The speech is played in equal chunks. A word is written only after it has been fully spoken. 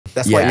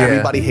That's why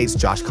everybody hates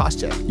Josh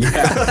Costa.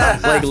 Yeah,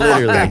 like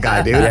literally. That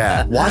guy, dude.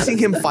 Yeah. Watching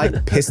him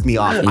fight pissed me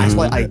off.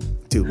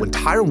 Dude, when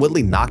Tyron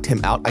Woodley knocked him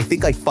out, I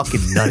think I fucking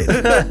nutted.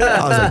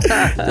 I was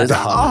like, there's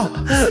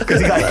a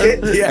because he got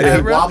hit,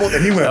 and he wobbled,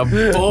 and he went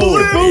boom,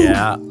 boom.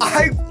 Yeah.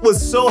 I was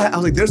so I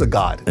was like, there's a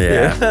God.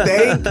 Yeah.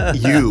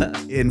 Thank you.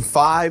 In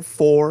 5,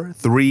 4,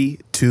 3,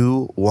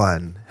 2,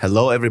 1.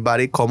 Hello,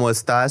 everybody. ¿Cómo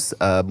estás?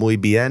 Muy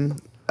bien.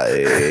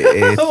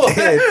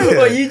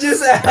 Well, you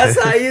just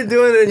asked how you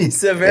doing, and you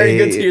said very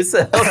good to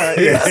yourself.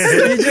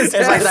 You just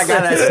It's like that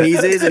guy that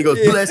sneezes and he goes,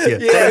 bless you.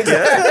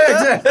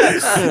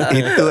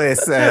 Y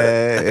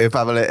tú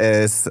Pablo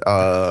es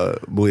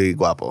muy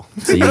guapo.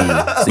 Sí,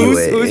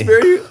 Who's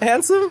very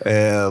handsome?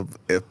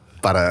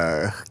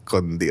 Para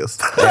con Dios.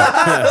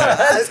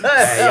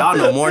 Hey, y'all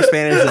know more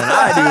Spanish than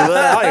I do, but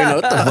I don't even know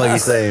what the fuck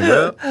he's saying,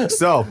 bro.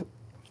 So,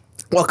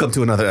 welcome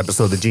to another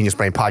episode of the Genius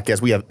Brain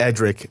Podcast. We have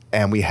Edric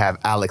and we have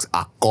Alex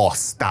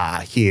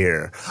Acosta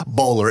here,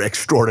 bowler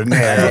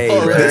extraordinaire. Hey,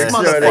 this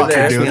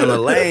motherfucker, dude. On the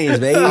lanes,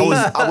 baby.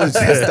 I was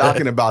just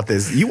talking about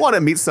this. You want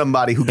to meet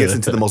somebody who gets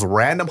into the most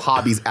random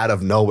hobbies out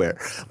of nowhere.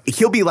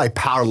 He'll be like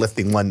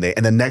powerlifting one day,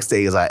 and the next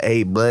day he's like,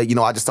 "Hey, bud, you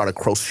know, I just started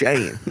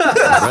crocheting."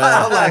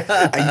 I'm like,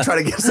 "Are you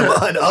trying to get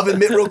an oven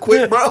mitt real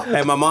quick, bro?"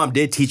 Hey, my mom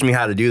did teach me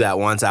how to do that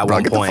once at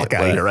one get point. the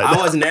fuck out of here right now.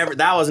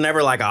 That was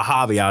never like a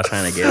hobby I was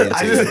trying to get into.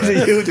 I just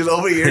picture you just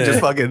over here,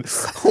 just fucking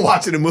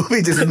watching a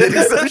movie, just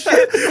knitting some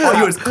shit. All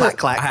you was clack,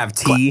 clack. I have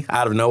tea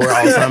out of nowhere. All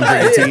of a sudden, I'm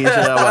drinking tea and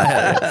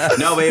shit.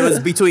 No, but it was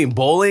between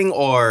bowling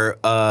or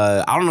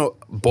I don't know,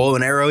 bow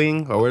and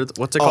arrowing or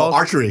what's it called?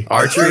 Archery.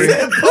 Archery.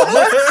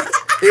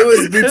 It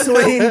was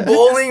between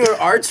bowling or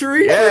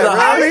archery for the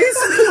hobbies?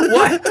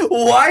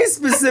 Why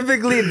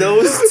specifically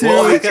those two?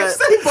 Why did you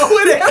say bow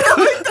and arrow?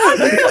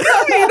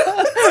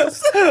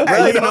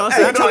 Bro, you know,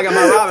 I'm talking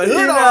about Robin Hood.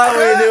 You know how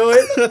we do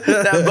it.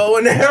 That bow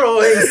and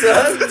arrowing,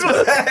 son.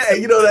 Hey,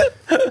 you know that.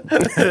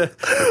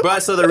 Bro,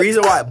 so the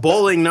reason why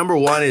bowling, number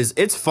one, is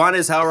it's fun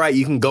as hell, right?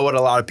 You can go with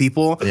a lot of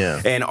people.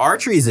 Yeah. And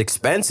archery is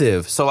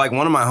expensive. So, like,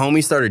 one of my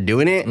homies started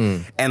doing it.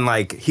 And,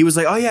 like, he was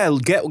like, oh, yeah,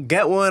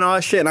 get one,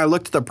 all shit. And I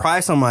looked at the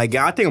price. I'm like,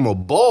 I think I'm a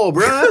bowl,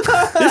 bro.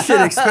 This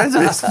shit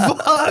expensive as fuck.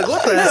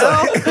 What the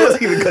hell? It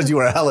wasn't even because you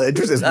were hella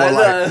interested. It's more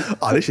like,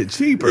 oh, this shit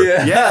cheaper.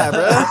 Yeah,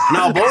 bro.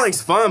 No,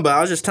 bowling's fun, but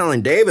I was just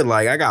telling David,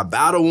 like, I got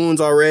battle wounds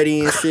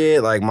already and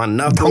shit. Like, my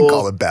knuckle. Don't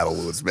call it battle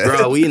wounds, man.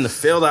 Bro, we in the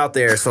field out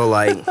there, so,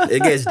 like,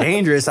 it gets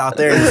dangerous out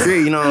there in the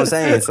street, you know what I'm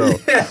saying? So,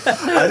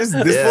 this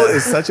fool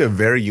is such a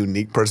very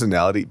unique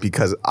personality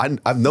because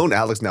I've known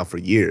Alex now for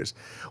years.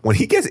 When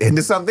he gets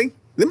into something,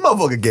 the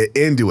motherfucker get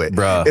into it.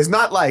 Bro. It's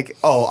not like,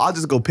 oh, I'll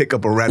just go pick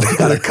up a random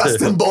kind of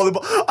custom bowling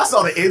ball. I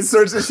saw the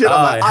inserts and shit.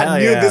 I'm like, I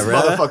knew this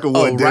motherfucker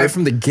would, dude. Right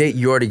from the gate,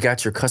 you already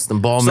got your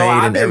custom ball made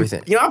and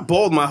everything. You know, I've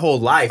bowled my whole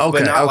life,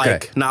 but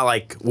not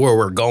like where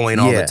we're going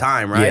all the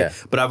time, right? Yeah.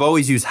 But I've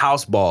always used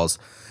house balls.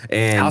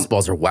 And house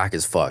balls are whack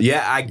as fuck.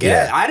 Yeah, I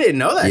get it. I didn't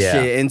know that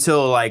shit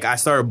until like I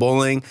started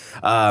bowling,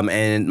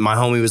 and my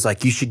homie was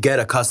like, "You should get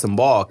a custom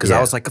ball," because I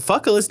was like,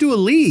 "Fuck it, let's do a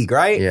league,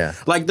 right?" Yeah.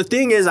 Like the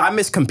thing is, I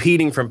miss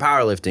competing from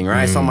powerlifting,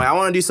 right? So I'm like, I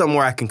want to do something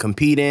where I can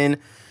compete in,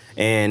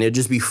 and it'd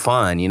just be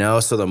fun, you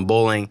know. So then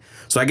bowling.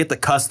 So I get the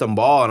custom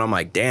ball, and I'm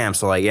like, damn.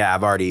 So like, yeah,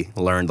 I've already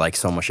learned like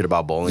so much shit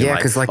about bowling. Yeah,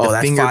 because like oh, the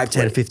that's finger 5,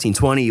 10, 15,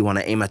 20. You want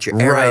to aim at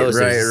your arrows.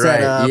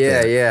 Right.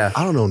 Yeah.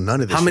 I don't know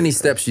none of this. How many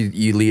steps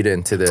you lead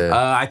into the?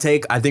 I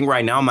think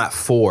right now I'm at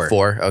 4.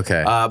 4.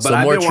 Okay. But so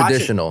I've more been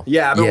traditional.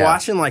 I've been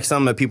watching like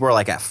some of the people are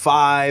like at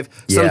 5.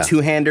 Some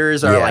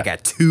two-handers are like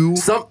at 2.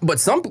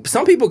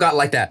 Some people got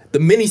like that. The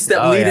mini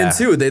step lead in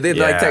too. They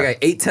like take like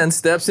 8, 10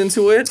 steps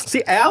into it.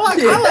 See, I like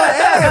you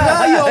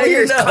over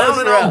here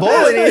clowning on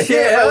bowling and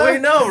shit. Yeah, we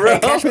know, bro. Hey,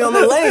 catch me on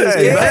the lanes.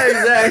 Yeah,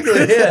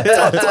 exactly. Yeah.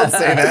 Don't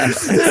say that.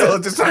 So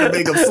I'm just trying to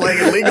make them slang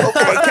and lingo.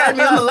 Hey, catch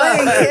me on the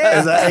lane,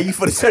 kid. Like, hey, you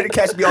for the trying to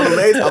catch me on the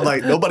lanes? I'm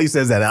like, nobody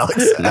says that,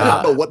 Alex. I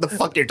don't know what the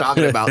fuck you're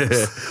talking about.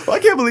 Well, I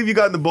can't believe you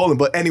got into bowling.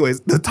 But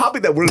anyways, the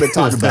topic that we're going to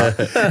talk about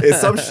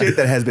is some shit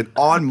that has been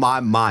on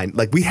my mind.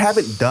 Like, we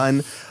haven't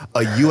done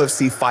a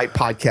UFC fight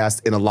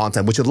podcast in a long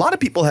time, which a lot of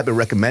people have been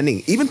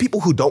recommending, even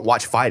people who don't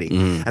watch fighting.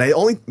 And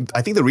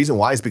I think the reason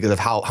why is because of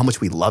how much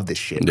we love this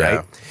shit,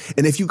 right?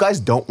 And if you guys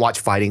don't watch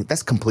fighting,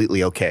 that's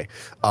completely okay.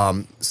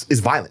 It's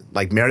violent.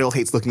 Like, Mariel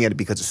hates looking at it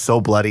because it's so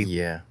bloody.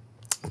 Yeah.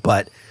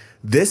 But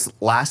this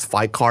last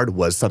fight card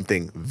was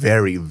something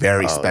very,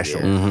 very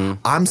special. Yeah.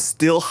 I'm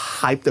still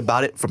hyped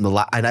about it from the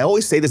last, and I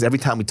always say this every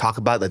time we talk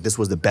about it, that this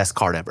was the best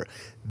card ever.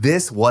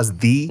 This was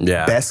the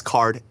best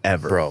card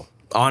ever. Bro.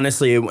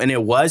 Honestly, and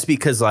it was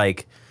because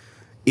like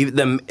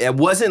it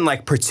wasn't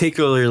like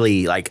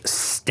particularly like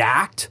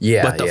stacked,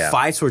 but the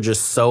fights were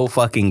just so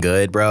fucking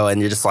good, bro. And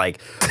you're just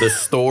like the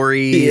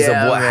stories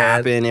of what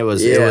happened. It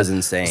was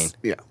insane.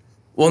 Yeah.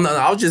 Well, no,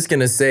 I was just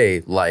gonna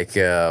say like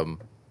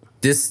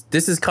this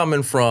is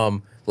coming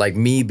from like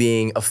me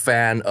being a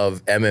fan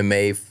of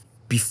MMA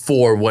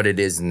before what it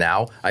is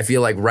now. I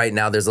feel like right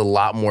now there's a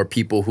lot more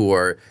people who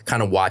are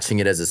kind of watching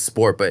it as a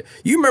sport. But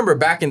you remember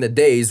back in the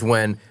days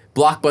when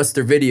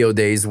Blockbuster Video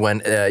days when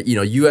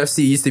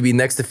UFC used to be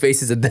next to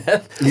Faces of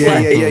Death.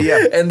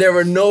 Yeah. And there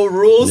were no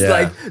rules.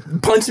 Like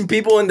punching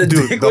people in the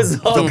dick was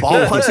all the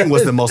ball punching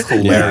was the most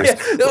hilarious.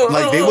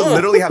 Like they would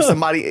literally have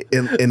somebody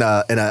in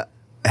a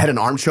had an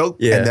arm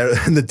choke,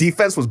 and the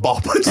defense was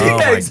ball punching. Oh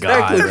my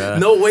exactly. God,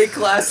 no weight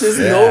classes,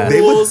 no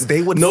rules,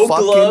 they would no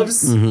fucking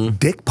gloves.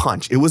 Dick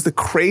punch. It was the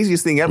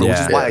craziest thing ever, which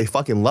is why I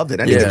fucking loved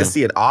it. I didn't get to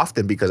see it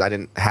often because I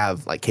didn't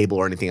have like cable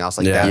or anything else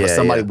like that. But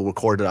somebody would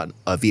record it on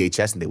a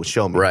VHS and they would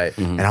show me. Right.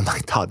 And I'm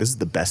like, dog, this is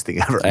the best thing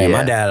ever. Hey,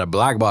 my dad had a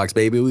black box,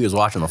 baby. We was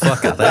watching the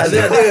fuck out that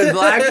shit. Dude,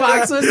 black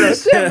box was the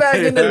shit back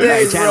in the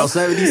day. Channel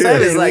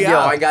 77. It's like, yo,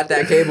 I got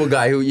that cable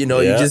guy who, you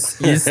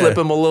slip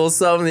him a little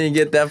something and you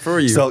get that for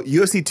you. So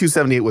UFC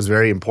 278 was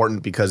very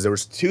important because there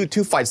was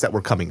two fights that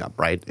were coming up,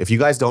 right? If you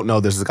guys don't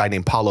know, there's a guy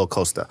named Paulo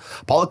Costa.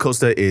 Paulo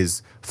Costa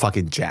is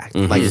fucking jacked.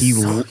 Like he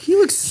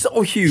looks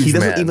so huge. He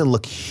doesn't even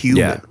look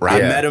human,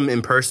 right? I met him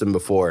in person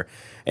before,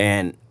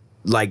 and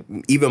like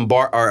even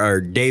Bart or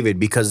David,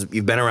 because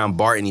you've been around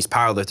Bart and these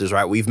powerlifters,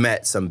 right? We've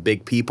met some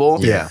big people.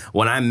 Yeah.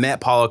 When I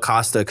met Paulo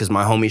Costa, because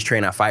my homies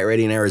train at Fight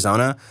Ready in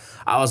Arizona,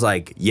 I was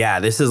like, yeah,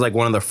 this is like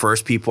one of the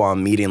first people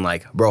I'm meeting.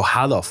 Like, bro,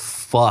 how the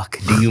fuck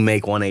do you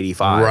make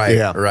 185?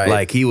 Right, right.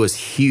 Like he was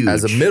huge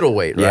as a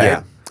middleweight, right?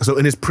 Yeah. So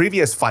in his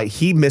previous fight,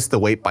 he missed the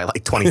weight by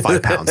like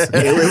 25 pounds.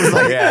 It was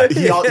like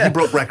he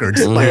broke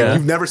records. Like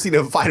you've never seen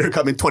a fighter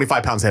come in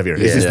 25 pounds heavier.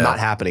 It's just not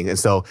happening. And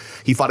so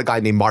he fought a guy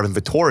named Marvin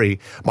Vettori.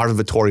 Marvin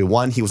Vettori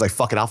won. He was like,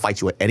 "Fuck it, I'll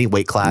fight you at any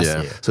weight class."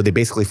 Yeah. So they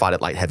basically fought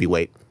at light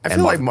heavyweight. I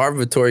feel like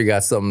Marvin Vettori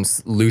got something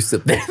loose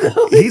up there.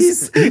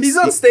 he's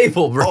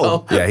unstable, bro.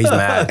 Oh, yeah, he's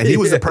mad. And he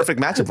was the perfect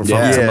matchup for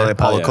somebody like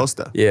Paulo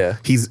Costa. Yeah.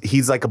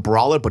 He's like a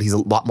brawler, but he's a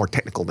lot more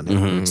technical than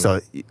him.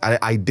 So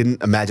I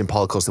didn't imagine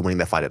Paulo Costa winning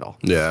that fight at all.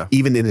 Yeah.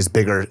 Even in his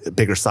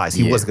bigger size,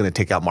 he wasn't going to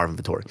take out Marvin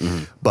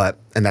Vettori.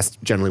 And that's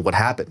generally what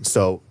happened.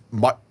 So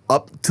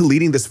up to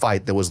leading this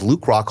fight, there was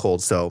Luke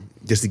Rockhold. So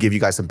just to give you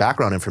guys some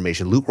background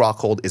information, Luke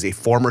Rockhold is a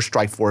former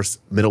Strikeforce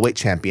middleweight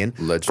champion.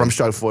 Legend. From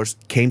Strikeforce,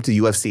 came to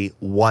UFC,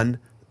 won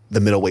the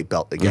middleweight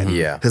belt again.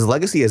 Yeah. His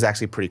legacy is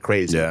actually pretty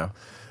crazy. Yeah.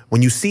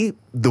 When you see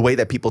the way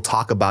that people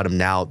talk about him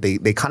now, they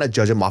kind of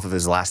judge him off of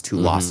his last two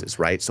losses,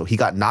 right? So he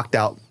got knocked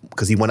out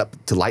because he went up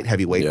to light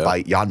heavyweight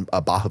by Jan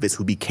Blachowicz,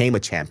 who became a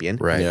champion.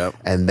 Right. Yep.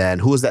 And then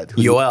who was that?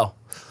 Yoel.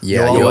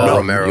 Yeah, Yoel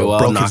Romero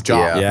broke his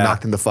jaw, Yeah.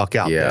 knocked him the fuck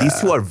out. Yeah.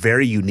 These two are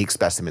very unique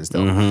specimens,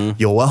 though.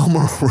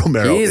 Yoel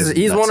Romero He's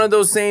nuts. one of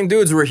those same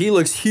dudes where he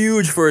looks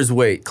huge for his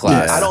weight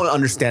class. I don't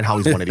understand how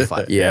he's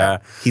 185. Yeah.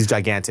 He's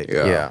gigantic.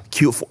 Yeah.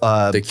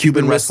 The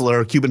Cuban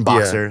wrestler, Cuban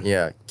boxer.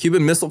 Yeah.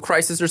 Cuban Missile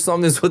Crisis or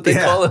something is what they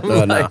call him.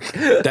 Oh, no.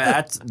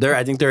 That's there.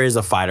 I think there is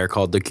a fighter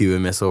called the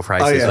Cuban Missile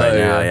Crisis right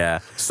now. Yeah.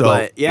 So,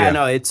 but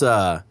no, it's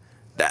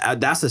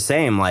that's the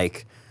same.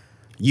 Like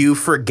you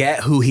forget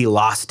who he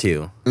lost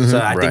to. So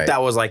I think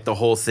that was like the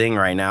whole thing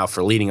right now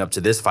for leading up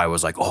to this fight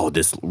was like, oh,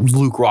 does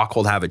Luke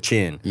Rockhold have a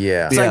chin?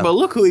 Yeah. It's like, but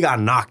look who he got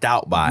knocked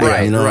out by.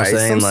 Right, you know what I'm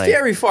saying? Some like,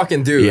 scary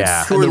fucking dudes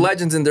who are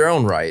legends in their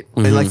own right.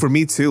 And like for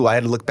me too, I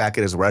had to look back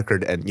at his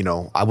record and,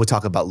 I would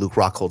talk about Luke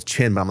Rockhold's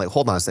chin, but I'm like,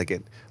 hold on a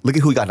second. Look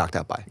at who he got knocked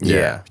out by.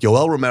 Yeah.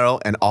 Yoel Romero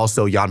and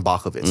also Jan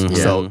Blachowicz.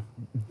 So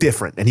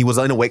different. And he was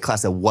in a weight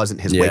class that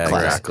wasn't his weight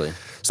class. Exactly.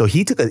 So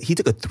he took a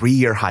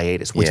 3-year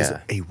hiatus, which is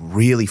a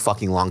really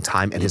fucking long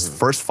time. And his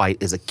first fight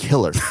is a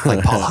killer,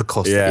 like Paulo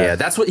Costa. Yeah,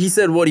 that's what he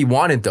said. What he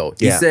wanted though,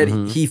 he said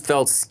he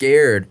felt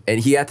scared, and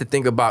he had to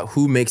think about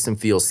who makes him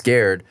feel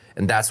scared,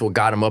 and that's what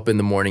got him up in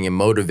the morning and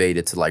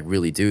motivated to like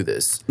really do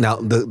this. Now,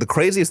 the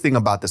craziest thing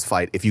about this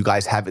fight, if you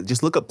guys haven't,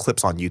 just look up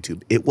clips on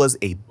YouTube. It was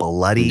a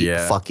bloody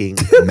fucking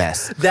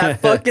mess. That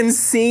fucking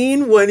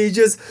scene when he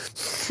just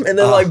and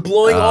then like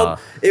blowing all.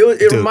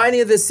 It reminded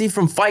me of this scene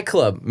from Fight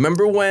Club.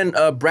 Remember when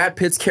Brad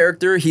Pitt's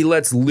character he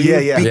lets Lou beat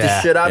the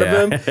shit out of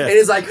him, and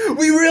he's like,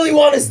 "We really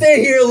want to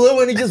stay here, Lou,"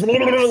 and he just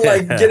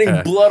like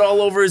getting blood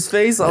all over his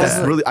face.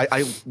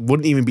 I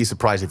wouldn't even be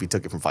surprised if he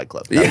took it from Fight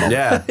Club.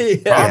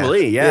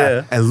 Probably.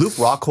 And Luke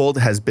Rockhold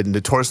has been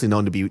notoriously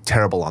known to be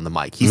terrible on the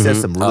mic. He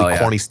says some really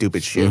corny,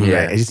 stupid shit.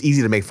 Right? It's just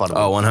easy to make fun of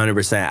him. Oh,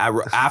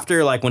 100%.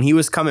 After, like, when he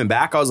was coming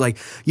back, I was like,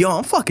 yo,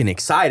 I'm fucking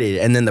excited.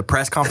 And then the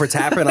press conference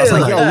happened. I was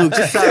like, yo, Luke,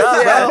 just shut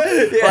up,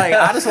 bro. Like,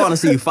 I just want to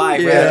see you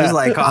fight, bro. Just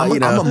like, I'm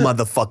a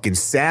motherfucking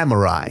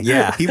samurai.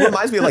 Yeah. He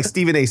reminds me of, like,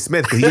 Stephen A.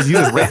 Smith, because he just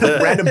uses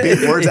random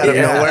big words out of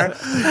nowhere.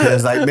 And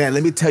it's like, man,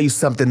 let me tell you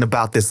something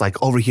about this.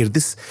 Like, over here,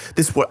 this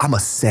word, I'm a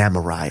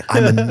samurai.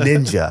 I'm a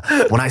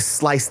ninja. When I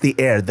slice the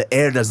air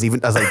doesn't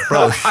even, I was like,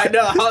 bro. I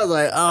know. I was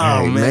like,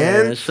 oh,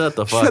 man. Shut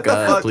the fuck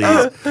up,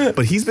 please.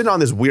 But he's been on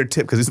this weird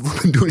tip because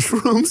he's been doing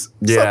shrooms.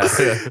 Yeah.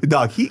 So,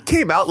 dog, he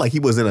came out like he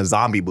was in a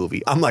zombie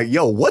movie. I'm like,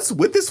 yo, what's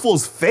with this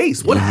fool's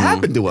face? What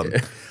happened to him?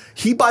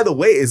 He, by the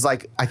way, is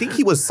like, I think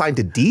he was signed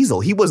to Diesel.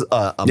 He was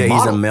a model.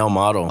 He's a male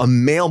model. A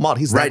male model.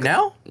 He's right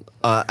now?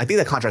 I think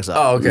that contract's up.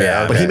 Oh, okay.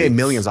 Yeah, but he made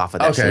millions off of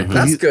that shit.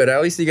 That's good.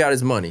 At least he got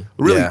his money.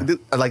 Really,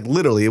 like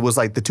literally, it was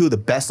like the two of the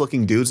best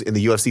looking dudes in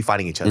the UFC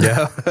fighting each other.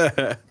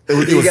 Yeah.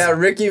 You got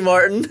Ricky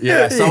Martin.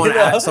 Yeah. Someone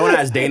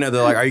asked Dana,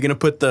 they're like, "Are you gonna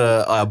put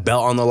the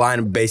belt on the line?"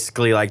 And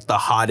basically, like the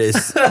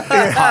hottest male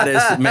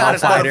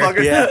fighter.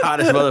 Motherfucker. Yeah,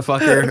 hottest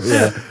motherfucker.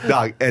 Yeah.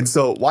 Dog. And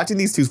so watching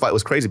these two fight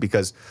was crazy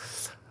because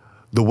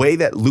the way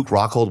that Luke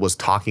Rockhold was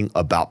talking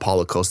about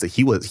Paulo Costa,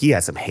 he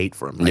had some hate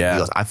for him. Like, he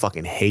goes, I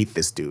fucking hate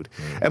this dude.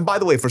 And by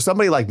the way, for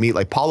somebody like me,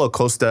 like Paulo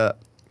Costa,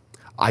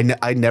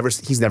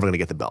 he's never gonna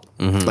get the belt.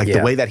 Like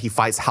the way that he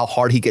fights, how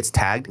hard he gets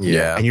tagged.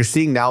 Yeah. And you're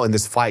seeing now in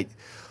this fight,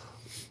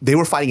 they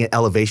were fighting at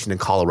elevation in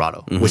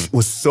Colorado, which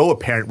was so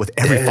apparent with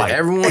every fight.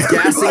 Everyone was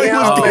gassing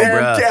out, man.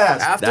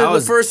 After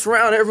the first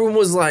round, everyone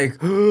was like,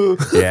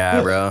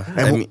 yeah, bro.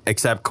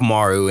 Except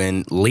Kamaru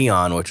and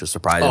Leon, which was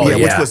surprising.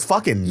 Which was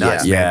fucking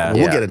nuts, man.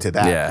 We'll get into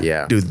that.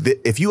 Yeah. Dude,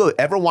 if you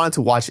ever wanted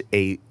to watch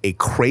a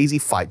crazy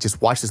fight,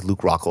 just watch this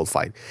Luke Rockhold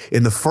fight.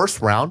 In the first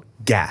round,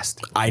 gassed.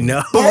 I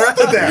know.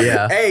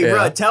 Hey,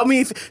 bro, tell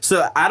me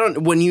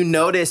when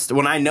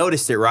I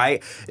noticed it,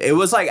 right? It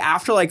was like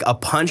after like a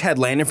punch had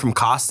landed from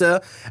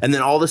Costa, and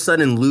then all of a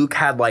sudden Luke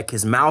had like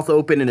his mouth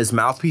open and his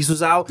mouthpiece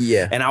was out.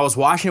 Yeah. And I was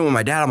watching it with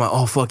my dad. I'm like,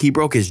 oh fuck, he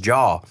broke his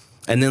jaw.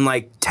 And then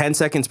like 10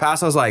 seconds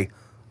passed, I was like,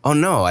 oh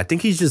no, I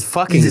think he's just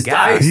fucking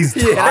gassed.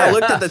 I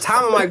looked at the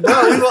time, I'm like,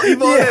 bro, we've only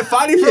been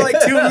fighting for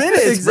like 2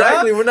 minutes.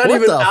 Exactly. Bro. We're not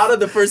even out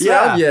of the first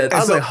round yet. I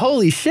was like,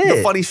 holy shit.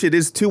 The funny shit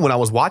is too, when I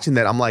was watching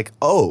that, I'm like,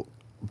 oh,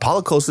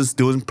 Paulo Costa's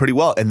doing pretty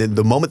well. And then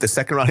the moment the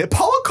second round hit,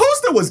 Paulo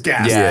Costa was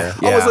gassed.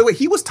 I was like, wait,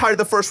 he was tired of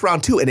the first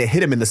round too, and it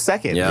hit him in the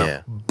second.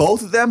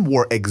 Both of them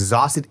were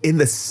exhausted in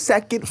the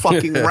second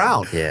fucking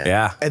round.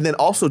 And then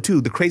also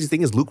too, the crazy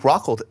thing is Luke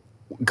Rockhold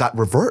got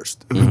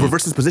reversed.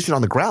 Reversed his position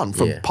on the ground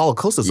from Paulo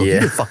Costa, so he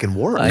did fucking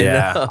work.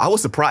 I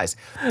was surprised.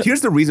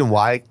 Here's the reason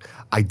why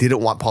I didn't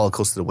want Paulo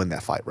Costa to win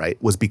that fight, right?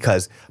 Was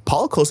because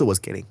Paulo Costa was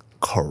getting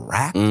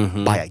cracked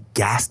by a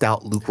gassed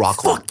out Luke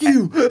Rockhold. Fuck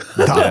you.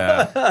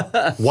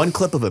 One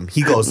clip of him,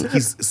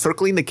 he's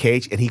circling the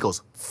cage and he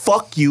goes,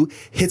 fuck you,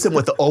 hits him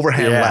with the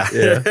overhand left.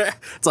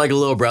 It's like a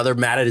little brother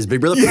mad at his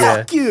big brother.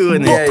 Fuck you.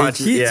 And then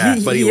punches. He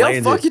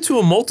yelled fuck you to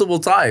him multiple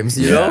times,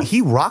 you know?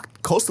 He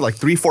rocked Costa like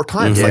 3-4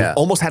 times, like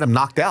almost had him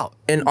knocked out.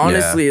 And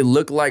honestly, it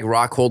looked like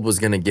Rockhold was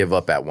going to give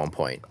up at one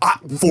point.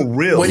 For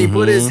real. When he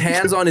put his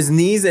hands on his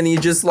knees and he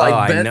just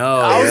like bent.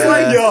 I was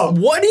like, yo,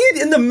 what are you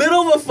in the middle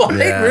of a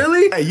fight?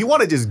 Really? Hey, you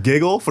want to just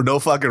giggle for no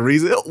fucking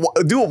reason?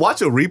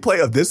 Watch a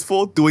replay of this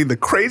fool doing the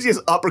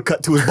craziest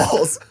uppercut to his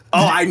balls.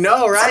 Oh, I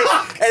know,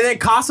 right? And then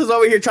Costa's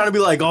over here trying to be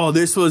like, oh,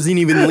 this wasn't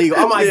even legal.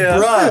 I'm like,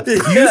 bruh,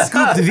 you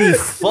scooped the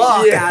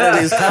fuck out of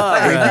his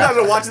cup. Hey, if you guys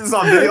are watching this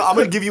on video, I'm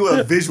going to give you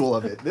a visual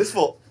of it. This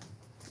fool.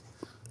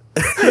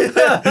 Bruh.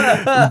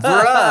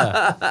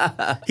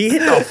 He hit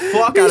the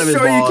fuck out of his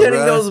balls. You're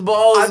getting those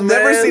balls, I've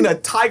never seen a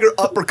tiger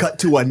uppercut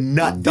to a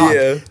nut,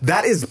 dog.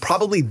 That is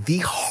probably the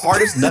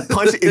hardest nut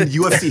punch in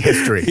UFC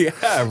history.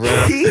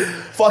 Bro. He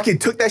fucking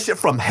took that shit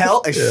from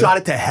hell and shot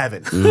it to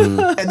heaven.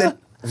 And then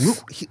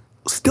Luke, he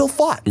still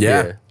fought.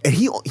 And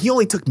he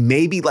only took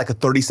maybe like a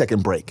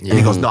 30-second break. And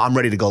he goes, no, I'm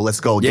ready to go. Let's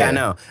go again.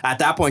 Yeah, no. At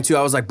that point, too,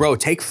 I was like, bro,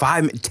 take the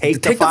 5 minutes, Take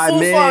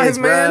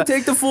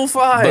the full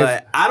 5.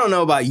 But I don't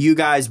know about you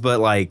guys, but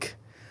like,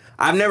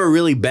 I've never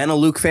really been a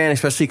Luke fan,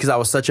 especially because I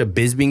was such a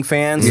Bisping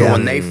fan. So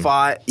when they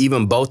fought,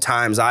 even both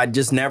times, I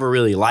just never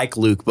really liked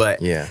Luke.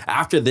 But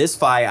after this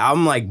fight,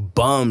 I'm like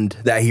bummed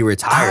that he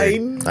retired.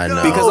 I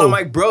know. Because I'm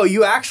like, bro,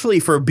 you actually,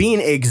 for being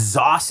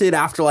exhausted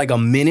after like a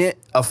minute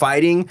of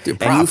fighting,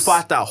 and you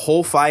fought that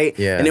whole fight,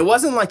 and it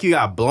wasn't like you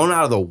got blown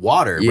out of the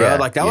water, bro.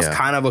 Like that was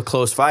kind of a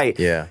close fight.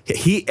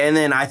 And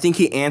then I think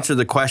he answered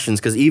the questions,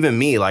 because even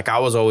me, like I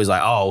was always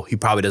like, oh, he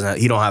probably doesn't,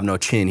 he don't have no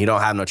chin. He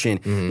don't have no chin.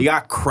 He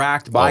got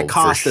cracked by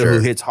Costa, who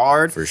hits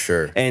hard. For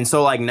sure. And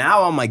so like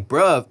now I'm like,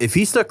 bruh, if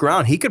he stuck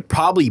around, he could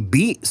probably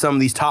beat some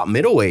of these top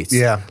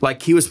middleweights.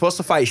 Like he was supposed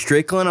to fight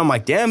Strickland. I'm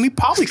like, damn, he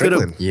probably could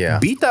have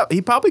beat that.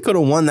 He probably could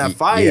have won that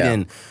fight.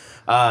 And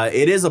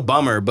it is a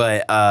bummer,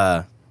 but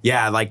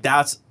like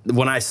that's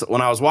when I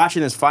was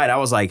watching this fight, I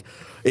was like,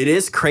 it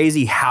is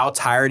crazy how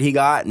tired he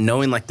got,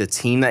 knowing like the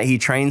team that he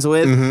trains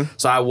with.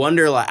 So I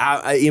wonder, like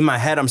in my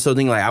head, I'm still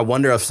thinking like, I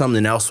wonder if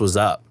something else was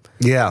up.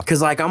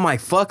 Because like I'm like,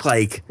 fuck,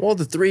 like, well,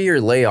 the 3-year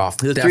layoff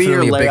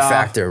definitely a big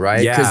factor, right?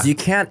 Because you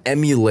can't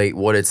emulate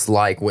what it's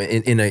like when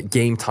in a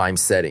game time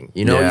setting.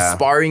 You know, you're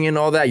sparring and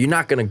all that. You're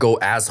not gonna go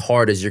as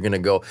hard as you're gonna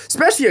go,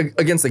 especially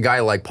against a guy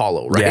like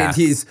Paulo, right?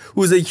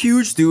 Who's a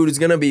huge dude who's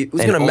gonna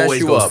mess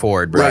you up,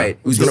 forward, bro. Right?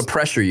 Who's gonna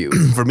pressure you?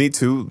 For me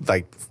too,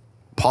 like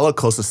Paulo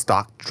Costa's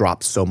stock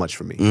dropped so much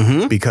for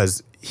me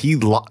because he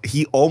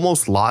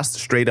almost lost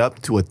straight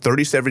up to a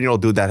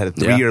 37-year-old dude that had a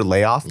 3-year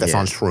layoff that's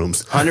on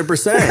shrooms.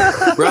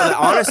 100%. Bro,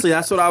 honestly,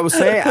 that's what I was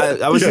saying.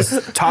 I was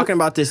just talking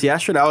about this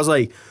yesterday. I was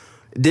like,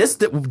 this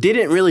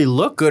didn't really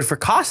look good for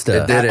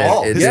Costa it didn't. At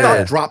all. His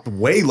stock dropped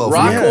way low.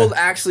 Rockhold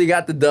actually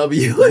got the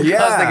W. Costa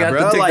got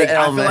bro. to Like, the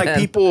L, I feel like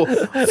people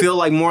feel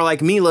like more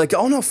like me, like,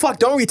 oh no, fuck,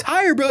 don't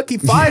retire, bro.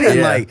 Keep fighting.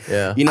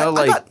 You know,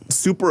 I got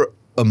super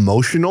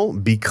emotional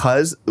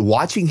because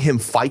watching him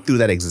fight through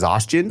that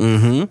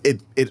exhaustion,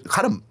 it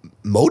kind of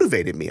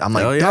motivated me. I'm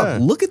like,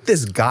 Doug, look at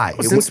this guy.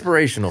 It's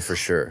inspirational for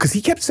sure. Because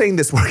he kept saying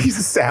this where he's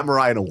a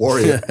samurai and a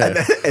warrior. And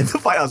then in the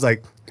fight, I was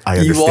like, I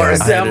understand. You are a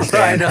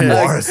samurai. You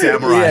are a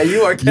samurai. Yeah,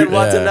 you are Ken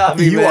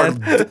Watanabe, you man.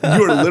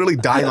 You are literally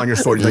dying on your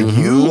sword. Like,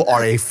 you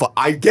are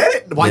I get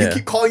it. Why you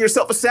keep calling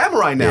yourself a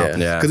samurai now?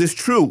 Because it's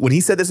true. When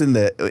he said this in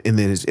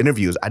his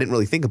interviews, I didn't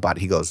really think about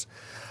it. He goes,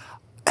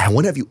 and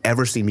when have you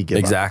ever seen me give up?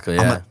 Exactly,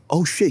 I'm like,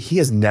 oh shit, he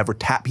has never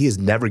He has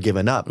never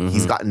given up.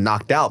 He's gotten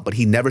knocked out, but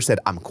he never said,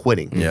 I'm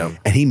quitting.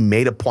 And he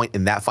made a point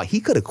in that fight. He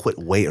could have quit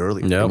way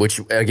earlier.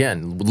 Which,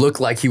 again, looked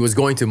like he was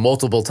going to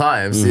multiple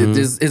times.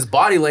 His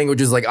body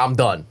language is like, I'm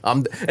done.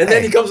 And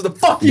then he comes with the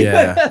fuck you.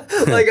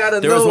 Like, out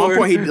of There was one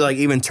point he like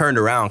even turned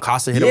around.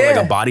 Costa hit him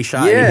like a body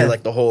shot. And he did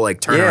like the whole like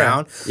turn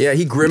around. Yeah,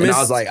 he grimaced. And I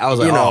was like,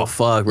 oh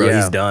fuck, bro,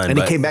 he's done. And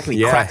he came back and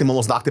he cracked him,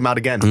 almost knocked him out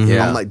again.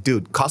 I'm like,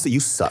 dude, Costa,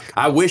 you suck.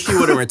 I wish he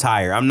wouldn't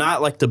retire. I'm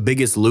not like the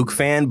biggest Luke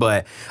fan,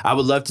 but I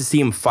would love to see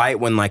him fight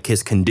when like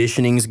his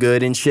conditioning's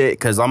good and shit.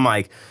 Because I'm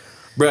like,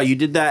 bro, you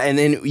did that, and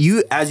then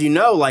you, as you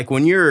know, like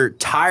when you're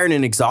tired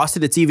and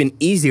exhausted, it's even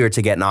easier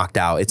to get knocked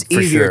out. It's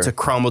easier to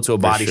crumble to a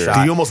body shot.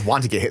 Do you almost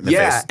want to get hit in the face?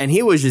 Yeah, and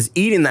he was just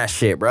eating that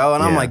shit, bro.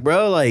 And I'm like,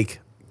 bro,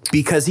 like,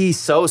 because he's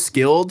so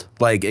skilled,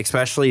 like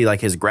especially like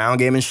his ground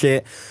game and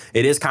shit,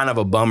 it is kind of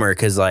a bummer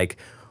because like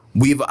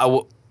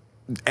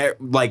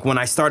like when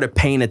I started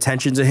paying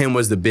attention to him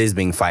was the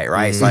Bisping fight,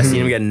 right? So I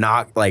seen him get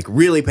knocked, like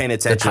really paying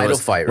attention. The title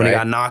fight, when right? he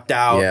got knocked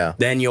out,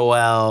 then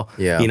Yoel,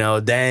 you know,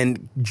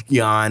 then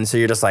Jan. So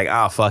you're just like,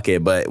 oh, fuck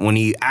it. But when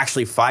he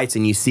actually fights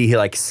and you see his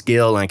like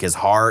skill, like his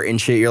heart and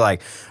shit, you're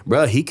like,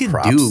 bro, he could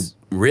do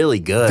really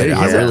good.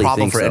 He's a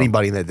problem for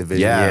anybody in that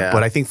division.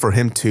 But I think for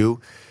him too,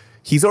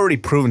 he's already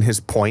proven his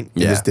point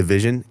in this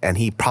division, and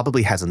he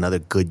probably has another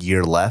good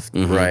year left.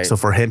 Right. So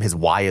for him, his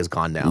why is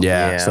gone now.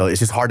 So it's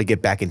just hard to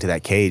get back into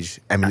that cage.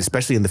 I mean,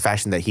 especially in the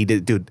fashion that he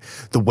did. Dude,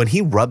 when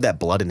he rubbed that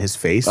blood in his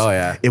face,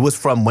 it was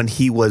from when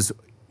he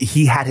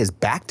had his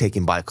back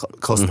taken by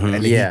Costa, and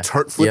then he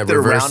flipped it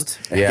around,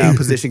 in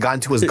position, got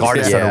into his guard,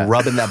 and started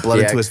rubbing that blood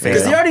into his face.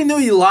 Because he already knew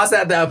he lost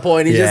at that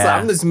point. He's just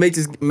like, I'm just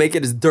make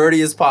it as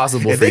dirty as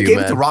possible. If they gave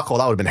it to Rockhold,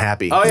 I would have been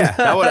happy. Oh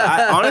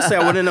yeah, honestly,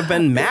 I wouldn't have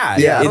been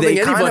mad. I don't think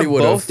anybody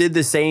would have. Both did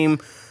the same.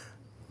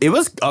 It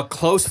was a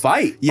close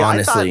fight,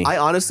 honestly. I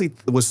honestly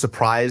was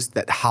surprised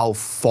at how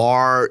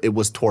far it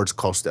was towards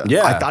Costa.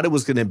 I thought it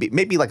was going to be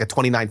maybe like a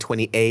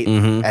 29-28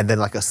 and then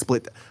like a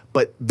split.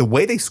 But the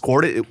way they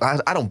scored it,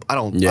 I don't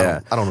agree with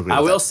that. I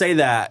will say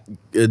that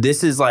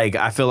this is like,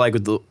 I feel like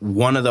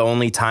one of the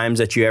only times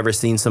that you ever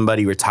seen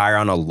somebody retire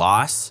on a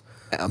loss.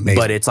 Amazing.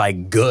 But it's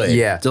like good.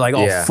 They're like,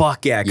 oh,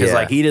 fuck yeah. Because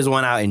like he just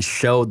went out and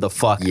showed the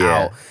fuck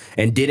out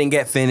and didn't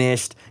get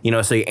finished. You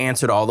know, so he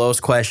answered all those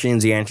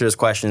questions. He answered his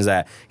questions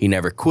that he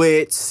never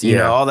quits, you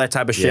know, all that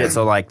type of shit.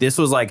 So like this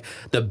was like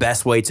the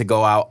best way to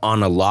go out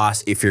on a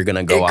loss if you're going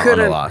to go out on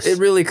a loss. It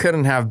really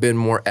couldn't have been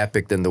more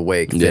epic than the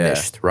way it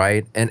finished,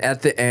 right? And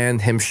at the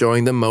end, him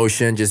showing the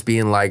motion, just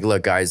being like,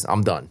 look, guys,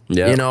 I'm done.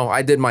 You know,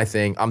 I did my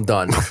thing. I'm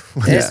done.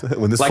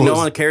 Like no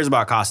one cares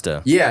about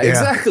Costa.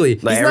 Exactly.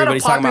 Like he's not a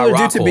popular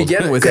dude to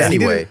begin with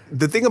anyway.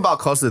 The thing about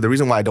Costa, the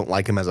reason why I don't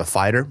like him as a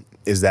fighter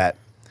is that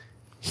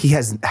he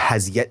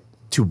has yet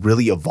to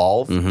really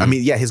evolve. I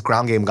mean, his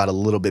ground game got a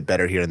little bit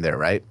better here and there,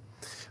 right?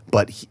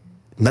 But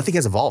nothing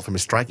has evolved from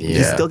his striking.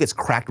 He still gets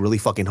cracked really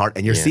fucking hard.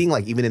 And you're seeing,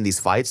 like, even in these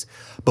fights,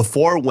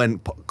 before when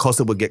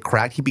Costa would get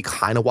cracked, he'd be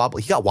kind of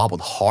wobbled. He got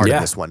wobbled hard in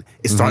this one.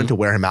 It's starting to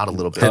wear him out a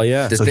little bit.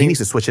 So he needs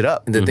to switch it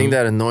up. The thing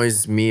that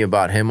annoys me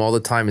about him all the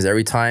time is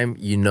every time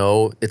you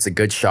know it's a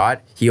good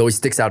shot, he always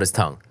sticks out his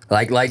tongue.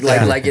 Like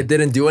it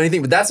didn't do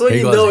anything, but that's when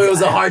you know it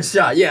was a hard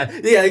shot. Yeah,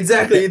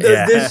 exactly. He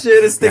does this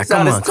shit, it sticks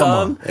out his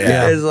tongue.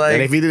 It's like,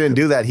 and if he didn't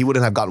do that, he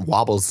wouldn't have gotten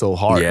wobbled so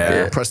hard.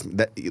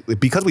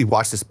 Because we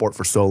watched the sport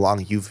for so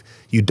long,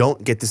 you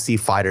don't get to see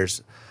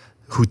fighters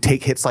who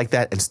take hits like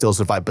that and still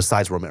survive.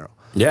 Besides Romero.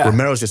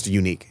 Romero's just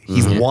unique.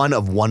 He's one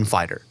of one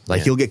fighter.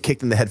 Like he'll get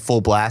kicked in the head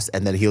full blast,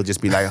 and then he'll just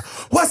be like,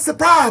 "What's the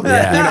problem?"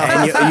 You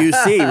know? And you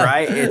see,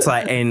 right? It's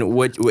like, and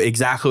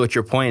exactly what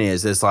your point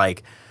is. It's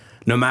like,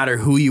 no matter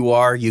who you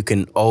are, you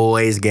can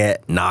always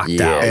get knocked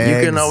out.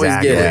 You can always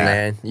get it,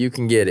 man. You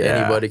can get it.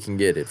 Anybody can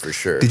get it, for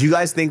sure. Did you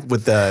guys think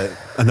with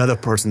another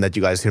person that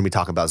you guys hear me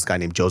talk about, this guy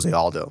named Jose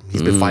Aldo?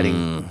 He's been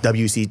fighting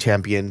WC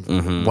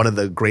champion, one of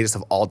the greatest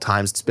of all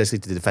times, especially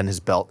to defend his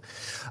belt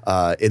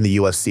in the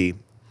UFC.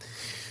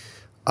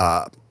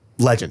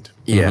 Legend.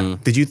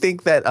 Did you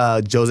think that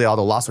Jose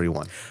Aldo lost or he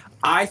won?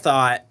 I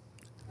thought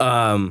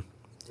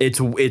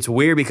it's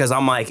weird because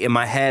I'm like, in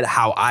my head,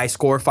 how I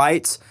score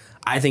fights,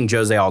 I think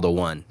Jose Aldo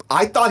won.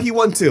 I thought he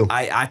won too.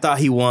 I thought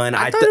he won.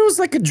 I thought it was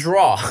like a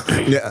draw.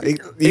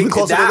 Even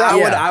closer to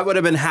that. I would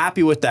have been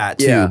happy with that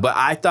too. But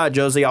I thought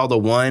Jose Aldo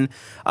won.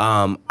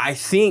 I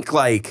think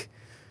like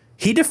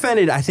He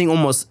defended, I think,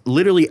 almost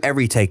literally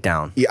every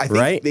takedown. Yeah, I think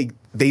right?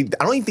 I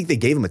don't even think they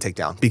gave him a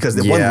takedown because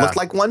the one looked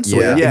like one, so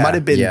it might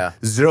have been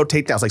 0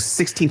 takedowns, like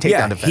 16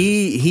 takedown defense.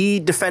 He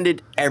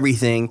defended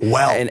everything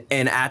well,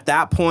 and at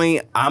that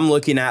point, I'm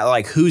looking at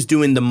like who's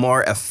doing the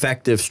more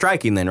effective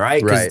striking then,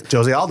 right? Right,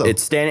 Jose Aldo.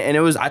 It's standing,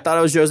 and I thought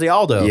it was Jose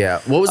Aldo.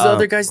 Yeah, what was the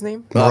other guy's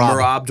name?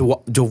 Marab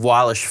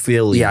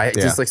Dvalishvili. Yeah,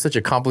 just like such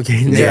a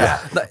complicated name. Yeah,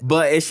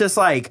 but it's just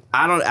like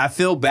I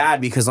feel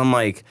bad because I'm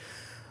like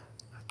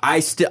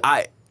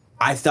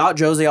I thought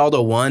Jose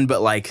Aldo won,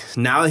 but like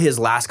now his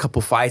last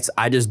couple fights,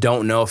 I just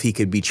don't know if he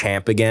could be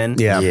champ again.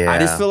 Yeah. I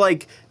just feel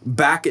like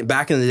back in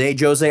the day,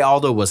 Jose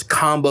Aldo was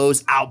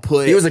combos,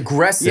 output. He was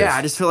aggressive. Yeah,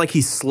 I just feel like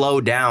he's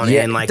slowed down.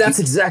 Yeah, and like that's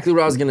exactly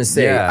what I was gonna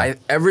say. Yeah.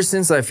 Ever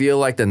since I feel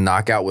like the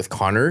knockout with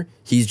Conor,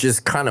 he's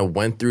just kind of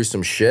went through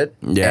some shit.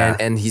 Yeah.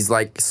 And he's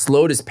like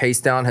slowed his pace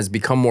down, has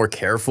become more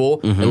careful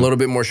and a little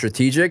bit more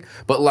strategic.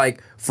 But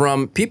like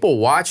from people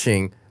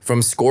watching,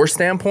 from score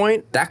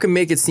standpoint, that could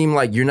make it seem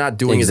like you're not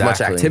doing as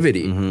much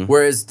activity.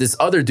 Whereas this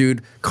other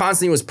dude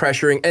constantly was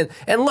pressuring.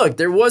 And look,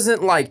 there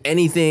wasn't like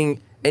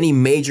any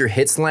major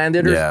hits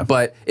landed,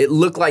 but it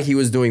looked like he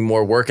was doing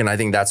more work, and I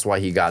think that's why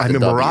he got the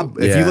W. Merab,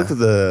 if you looked at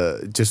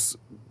the just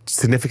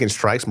significant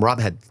strikes, Merab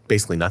had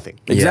basically nothing.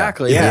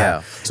 Exactly.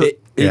 Yeah. So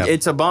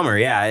it's a bummer.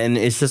 Yeah, and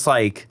it's just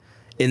like,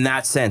 in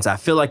that sense, I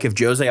feel like if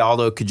Jose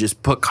Aldo could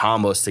just put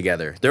combos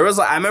together. There was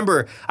like,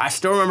 I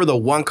still remember the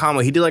one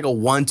combo. He did like a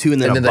 1-2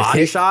 and then a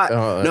body shot.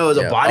 No, it was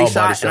a body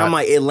shot. And I'm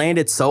like, it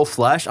landed so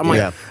flush. I'm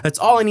like, that's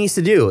all he needs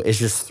to do is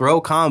just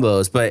throw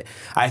combos. But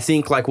I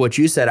think like what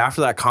you said, after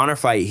that Conor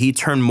fight, he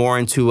turned more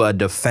into a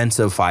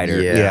defensive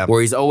fighter.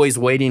 Where he's always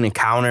waiting to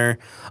counter.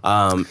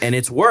 And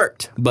it's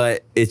worked,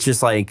 but it's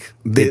just like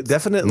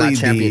definitely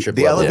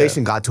the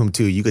elevation got to him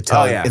too. You could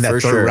tell in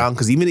that third round,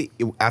 because even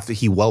after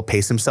he well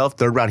paced himself,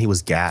 third round he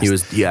was gassed. He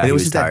was and it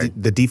was just that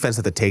the defense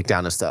of the takedown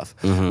and stuff.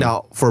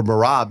 Now for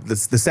Merab,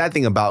 the sad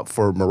thing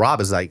for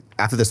Merab is like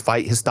after this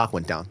fight, his stock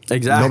went down.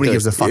 Exactly, nobody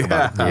gives a fuck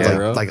about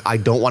it. Like I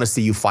don't want to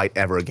see you fight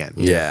ever again.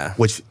 Yeah,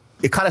 which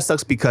it kind of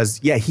sucks because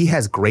he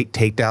has great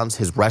takedowns.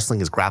 His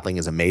wrestling, his grappling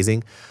is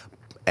amazing,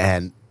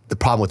 and the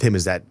problem with him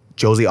is that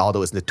Jose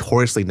Aldo is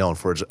notoriously known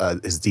for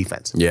his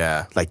defense.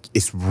 Yeah. Like,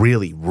 it's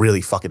really, really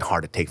fucking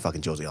hard to take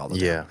fucking Jose Aldo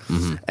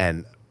down.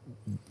 And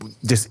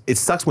just, it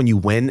sucks when you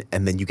win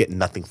and then you get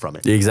nothing from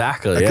it.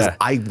 Exactly, Because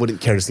I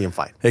wouldn't care to see him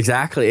fight.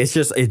 Exactly. It's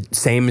just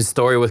same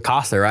story with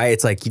Costa, right?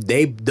 It's like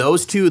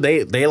those two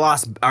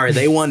lost, or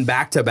they won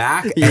back to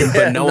back,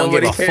 but no one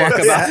gave a fuck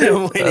about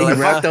them winning. Like,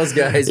 fuck those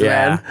guys,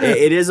 man.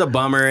 It is a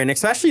bummer, and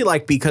especially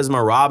like because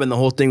Merab and the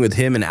whole thing with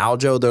him and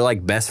Aljo, they're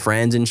like best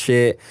friends and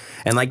shit,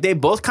 and like they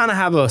both kind of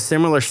have a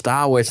similar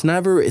style where it's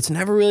never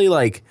really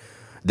like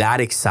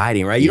that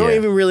exciting, right? You don't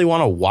even really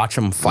want to watch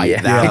them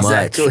fight that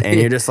much. And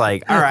you're just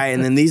like, all right.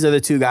 And then these are the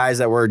two guys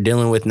that we're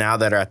dealing with now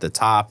that are at the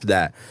top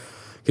that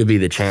could be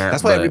the champ.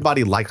 That's why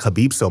everybody liked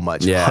Khabib so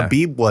much.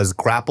 Khabib was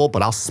grapple,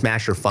 but I'll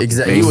smash your fucking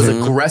face. He was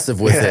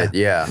aggressive with it.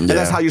 And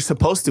that's how you're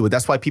supposed to.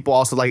 That's why people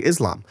also like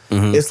Islam.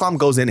 Islam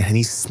goes in and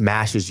he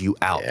smashes you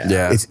out.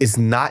 It's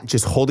not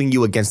just holding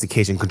you against the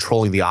cage and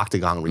controlling the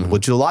octagon ring,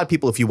 which a lot of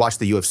people, if you watch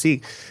the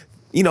UFC,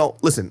 you know,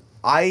 listen,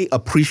 I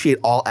appreciate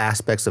all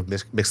aspects of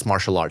mixed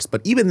martial arts,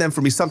 but even then,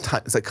 for me,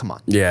 sometimes it's like, come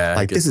on,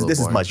 like this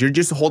is much. You're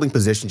just holding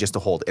position just to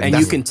hold, and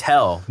you can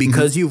tell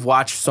because you've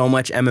watched so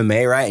much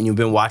MMA, right? And you've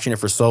been watching it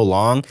for so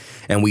long,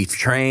 and we've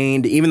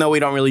trained. Even though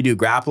we don't really do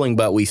grappling,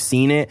 but we've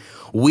seen it.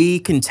 We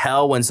can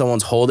tell when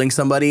someone's holding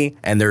somebody,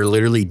 and they're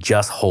literally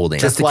just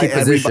holding, just to keep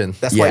position.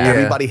 That's why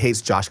everybody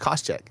hates Josh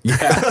Koscheck.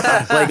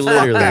 Like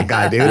literally that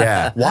guy,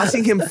 dude.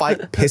 Watching him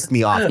fight pissed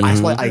me off. That's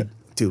why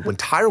dude, when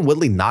Tyron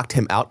Woodley knocked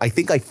him out, I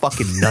think I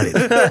fucking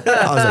nutted.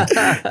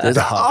 I was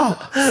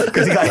like,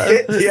 because he got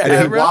hit, and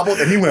then he wobbled,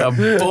 and he went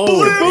boom.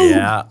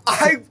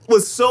 I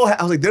was so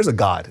I was like, there's a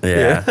God.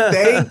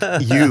 Thank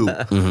you.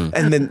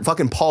 And then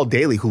fucking Paul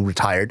Daly, who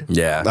retired.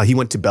 He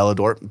went to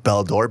Bellator.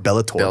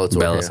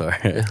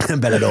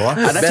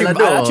 I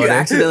thought you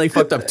accidentally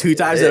fucked up 2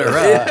 times in a row.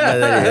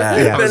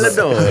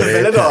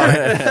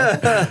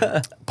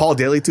 Bellator. Paul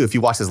Daly, too, if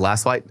you watch his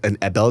last fight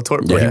at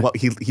Bellator, bro,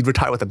 he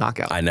retired with a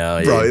knockout. I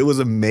know. Bro, it was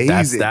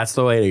amazing. That's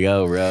the way to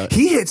go, bro.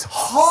 He hits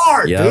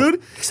hard,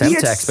 dude.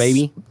 Semtex,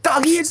 baby.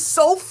 Dog, he hits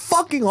so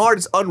fucking hard.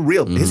 It's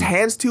unreal. His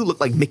hands, too, look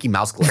like Mickey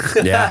Mouse gloves.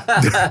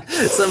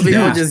 Some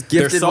people just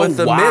gifted with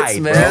the mitts,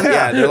 man.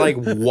 They're like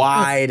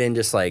wide and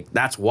just like,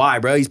 that's why,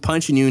 bro. He's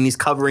punching you and he's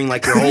covering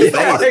like your whole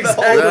face.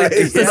 Exactly.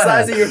 It's the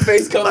size of your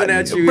face coming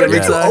at you. But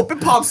you open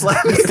palm slam.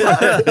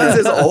 It's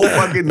his whole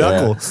fucking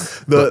knuckle.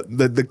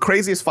 The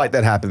craziest fight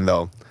that happened,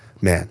 though,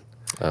 man.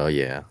 Oh,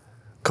 yeah.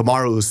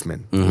 Kamaru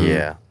Usman.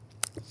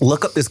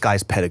 Look up this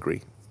guy's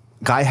pedigree.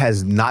 Guy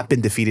has not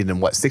been defeated in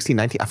what, 16,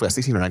 19? I forgot,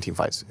 16 or 19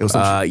 fights. It was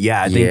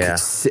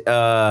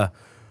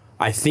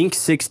I think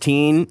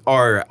 16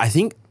 or I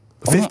think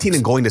 15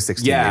 and going to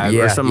 16.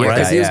 Or something like that.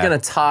 Because he was going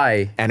to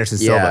tie Anderson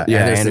Silva.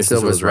 Anderson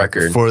Silva's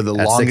record for the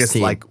longest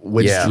 16. like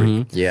win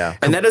streak.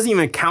 And that doesn't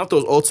even count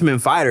those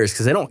Ultimate Fighters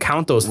because they don't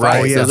count those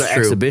fights. Those are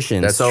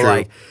exhibitions. That's so true.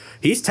 like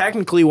He's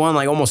technically won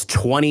like almost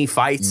 20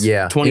 fights.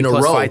 20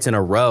 plus fights in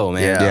a row,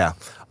 man. Yeah.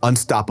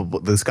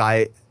 Unstoppable. This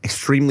guy,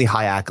 extremely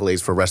high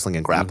accolades for wrestling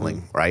and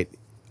grappling, right?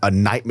 A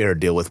nightmare to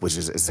deal with, which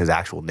is his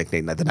actual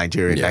nickname, the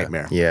Nigerian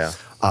Nightmare. Yeah.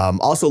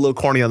 Also a little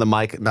corny on the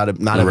mic. Not a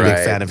big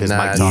fan of his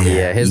mic talking.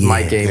 Yeah, his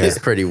mic game is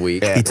pretty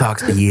weak. He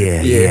talks.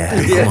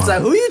 It's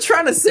like, who are you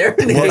trying to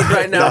serenade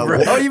right now,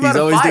 bro? Oh, you about He's to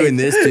always fight? doing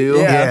this too.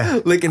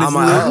 Licking his I'm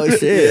like, oh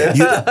shit.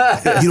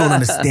 You don't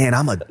understand.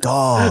 I'm a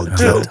dog,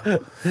 Joe.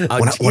 He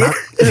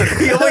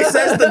always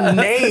says the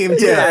name.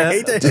 Too. I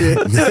hate that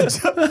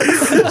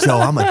shit. Joe,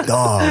 I'm a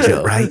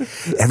dog, right?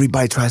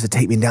 Everybody tries to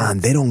take me down.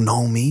 They don't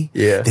know me.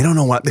 They don't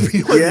know what.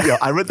 Yo,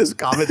 I read this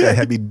comment that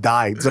had me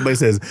dying. Somebody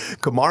says,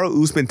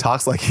 Kamaru Usman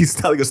talks like he's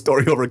telling a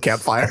story over a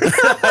campfire.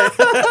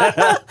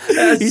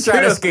 He's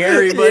trying to scare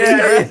everybody.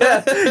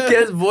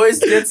 His voice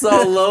gets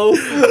all low.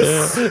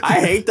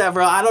 I hate that,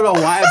 bro. I don't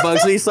know why it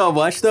bugs me so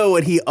much, though,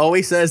 when he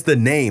always says the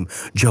name.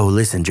 Joe,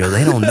 listen, Joe,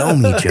 they don't know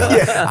me, Joe.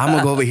 I'm going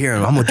to go over here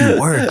and I'm going to do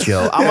work,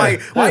 Joe. I'm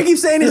like, why you keep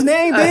saying his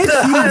name, bitch?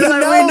 We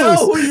know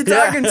who you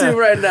talking to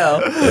right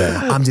now.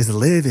 I'm just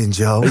living,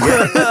 Joe.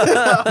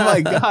 Oh,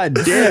 my God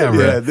damn,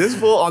 bro. Yeah, this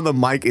fool on the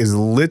mic is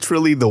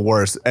literally the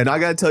worst. And I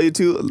got to tell you,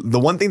 too, the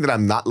one thing that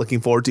I'm not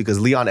looking forward to, because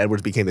Leon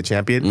Edwards became the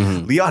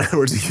champion, Leon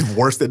Edwards is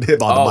worse than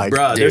him on the mic.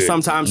 Bro, there's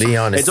sometimes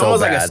Leon is it's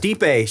almost like a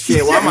Stipe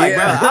shit. Well, I'm like,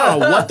 bro, I don't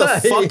know what the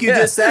fuck you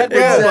just said, bro.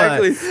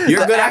 Exactly. But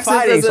you're good at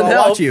fighting, so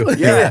I'll watch you.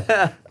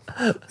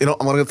 You know,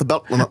 I'm gonna get the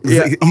belt. I'm gonna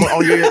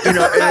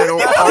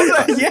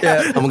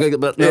get the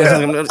belt.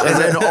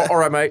 All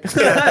right, mate.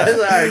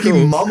 Right, cool.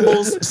 He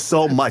mumbles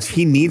so much.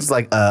 He needs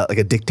like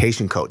a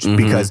dictation coach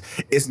because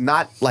it's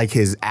not like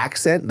his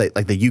accent,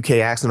 like the UK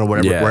accent or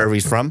whatever, wherever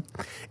he's from.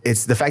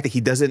 It's the fact that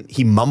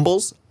he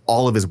mumbles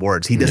all of his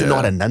words. He doesn't know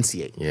how to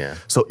enunciate.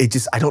 So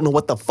I don't know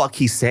what the fuck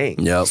he's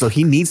saying. So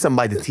he needs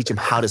somebody to teach him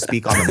how to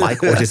speak on the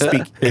mic or just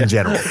speak in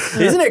general.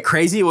 Isn't it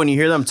crazy when you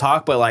hear them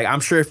talk? But like, I'm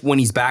sure when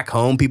he's back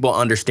home, people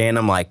understand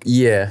him like,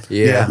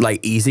 like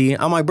easy.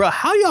 I'm like, bro,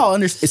 how y'all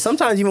understand?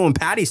 Sometimes even when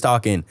Patty's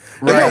talking,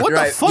 like, what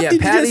the fuck did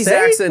Patty's you just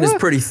say? accent is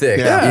pretty thick.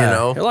 You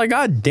know, you're like,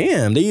 God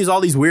damn, they use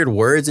all these weird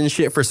words and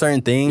shit for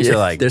certain things. You're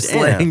like, their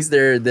slangs,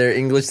 their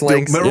English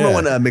slangs. Remember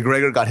when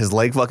McGregor got his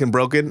leg fucking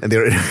broken and they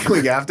were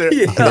interviewing after?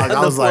 I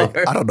was like,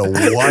 I don't know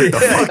what the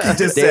fuck he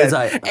just said.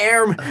 Like,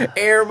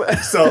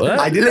 So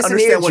I didn't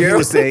understand what he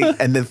was saying,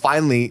 and then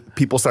finally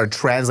people started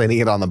translating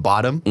it on the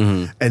bottom,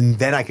 and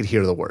then I could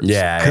hear the words. He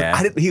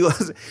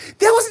goes,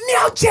 "There was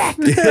no check.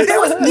 There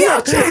was no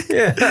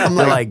check." I'm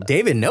like,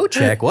 David, no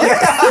check. What?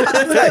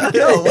 Like,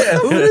 yo,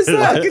 who is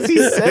that? What is he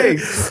saying?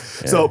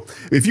 So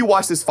if you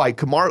watch this fight,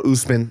 Kamaru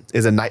Usman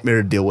is a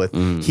nightmare to deal with.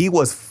 He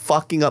was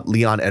fucking up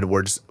Leon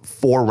Edwards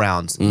 4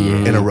 rounds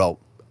in a row.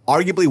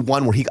 Arguably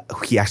one where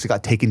he actually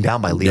got taken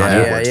down by Leon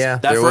Edwards.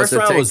 That first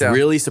round was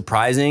really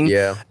surprising.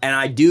 And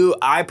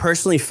I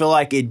personally feel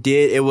like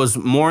it was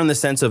more in the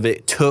sense of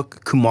it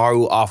took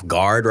Kamaru off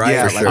guard, right?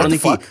 Yeah, I don't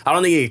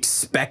think he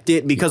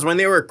expected, because when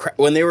they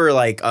were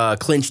like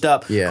clinched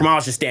up, Kamaru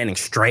was just standing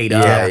straight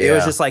up. It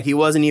was just like he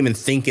wasn't even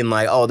thinking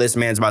like, oh, this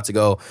man's about to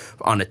go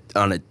on a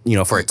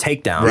for a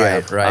takedown.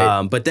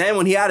 Right. But then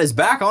when he had his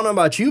back, I don't know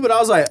about you, but I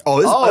was like,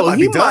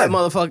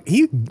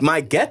 he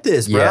might get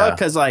this, bro,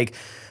 because like,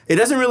 it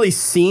doesn't really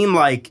seem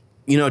like,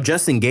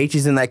 Justin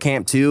Gaethje's in that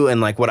camp too.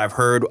 And like what I've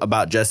heard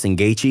about Justin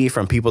Gaethje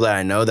from people that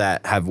I know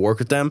that have worked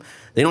with them,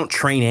 they don't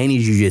train any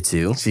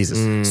jiu-jitsu.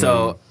 Jesus.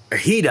 So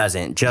he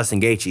doesn't,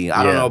 Justin Gaethje.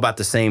 I don't know about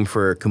the same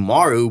for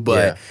Kamaru,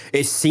 but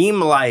it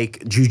seemed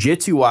like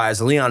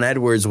jiu-jitsu-wise, Leon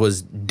Edwards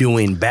was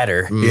doing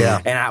better.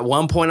 And at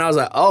one point, I was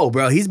like, oh,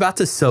 bro, he's about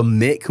to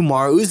submit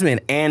Kamaru Usman.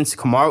 And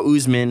Kamaru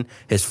Usman,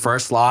 his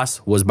first loss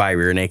was by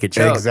rear naked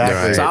choke.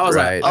 Exactly. So I was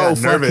like, oh,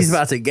 fuck, he's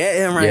about to get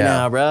him right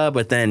now, bro.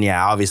 But then,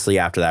 obviously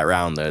after that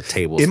round, the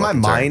tables. In my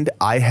mind,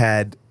 I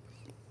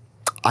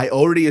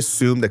already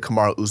assumed that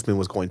Kamaru Usman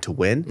was going to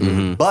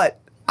win,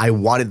 but I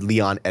wanted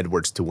Leon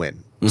Edwards to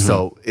win.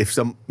 So if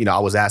I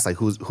was asked like,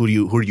 who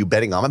are you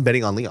betting on? I'm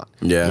betting on Leon.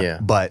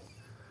 But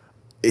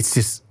it's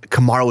just,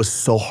 Kamaru is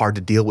so hard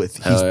to deal with.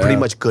 He's pretty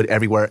much good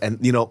everywhere. And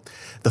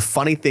the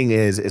funny thing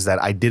is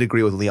that I did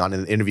agree with Leon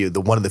in the interview.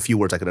 One of the few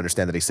words I could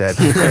understand that he said.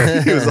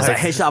 He was like,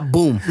 headshot,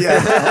 boom.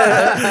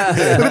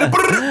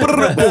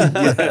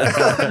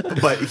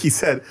 But he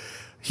said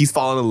he's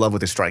fallen in love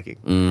with his striking.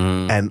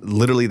 And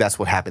literally that's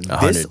what happened.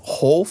 100. This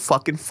whole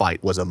fucking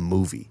fight was a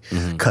movie.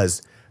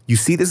 Because you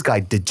see this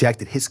guy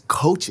dejected, his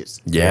coaches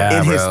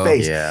in his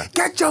face.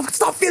 Get Joe,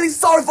 stop feeling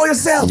sorry for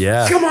yourself.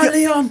 Come on,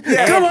 Leon.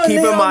 Come on, keep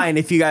in mind,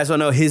 if you guys don't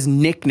know, his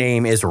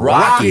nickname is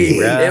Rocky.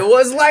 It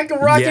was like a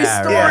Rocky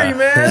story,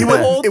 man.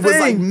 It was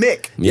like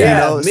Mick.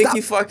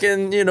 Mickey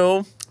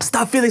fucking,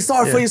 stop feeling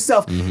sorry for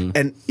yourself.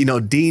 And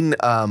Dean,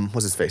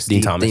 what's his face?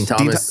 Dean Thomas.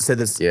 Dean said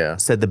this.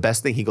 Said the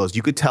best thing. He goes,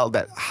 you could tell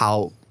that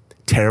how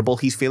terrible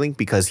he's feeling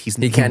because he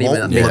can't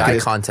even make eye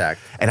contact.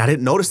 And I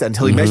didn't notice that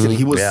until he mentioned it.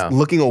 He was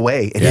looking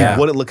away and he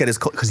wouldn't look at his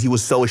coach because he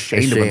was so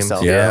ashamed of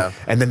himself.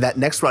 And then that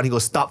next round he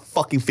goes, stop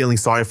fucking feeling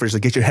sorry for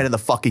yourself. Get your head in the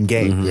fucking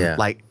game.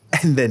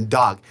 And then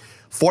dog,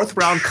 4th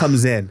round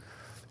comes in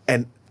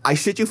and I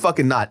shit you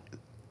fucking not.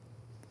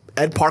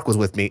 Ed Park was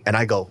with me, and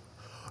I go,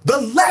 the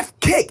left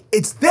kick,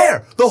 it's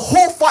there. The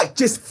whole fight,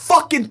 just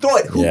fucking throw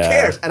it. Who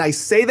cares? And I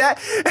say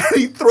that, and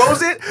he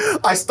throws it.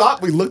 I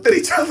stopped. We looked at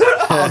each other.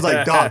 I was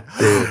like, dog,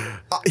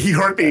 he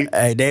hurt me.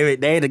 Hey,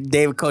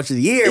 David Coach of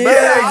the Year, bro.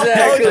 Yeah,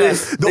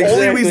 exactly. The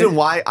only reason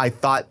why I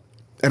thought,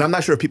 and I'm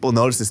not sure if people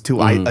noticed this too,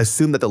 I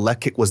assumed that the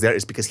left kick was there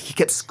is because he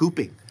kept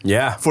scooping.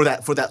 Yeah. For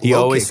that he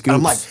low always kick. scoops. And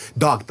I'm like,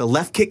 dog, the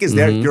left kick is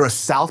there. You're a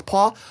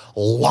southpaw.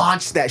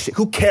 Launch that shit.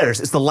 Who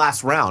cares? It's the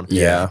last round.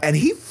 Yeah. And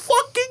he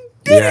fucking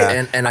did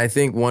it. And I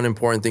think one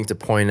important thing to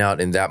point out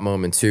in that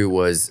moment too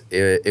was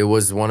it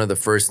was one of the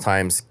first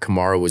times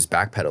Kamaru was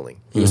backpedaling.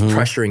 He was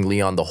pressuring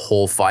Leon the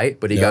whole fight,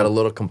 but he got a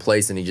little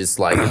complacent. He just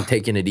like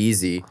taking it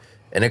easy.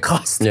 And it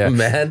cost him,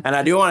 man. And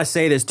I do want to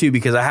say this too,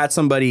 because I had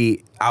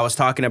somebody, I was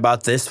talking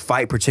about this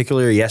fight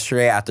particularly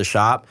yesterday at the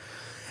shop,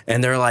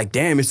 and they're like,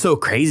 damn, it's so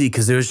crazy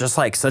because it was just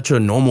like such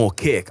a normal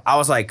kick. I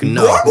was like,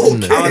 no.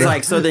 I was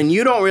like, so then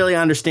you don't really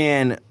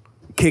understand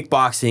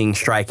kickboxing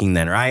striking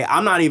then, right?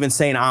 I'm not even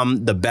saying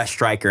I'm the best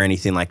striker or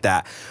anything like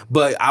that,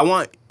 but I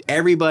want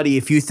everybody,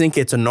 if you think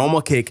it's a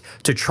normal kick,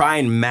 to try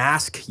and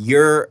mask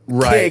your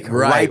kick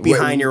right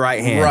behind your right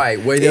hand.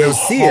 Right, where they don't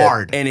see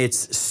it. And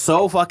it's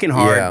so fucking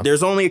hard. Yeah.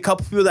 There's only a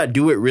couple people that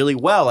do it really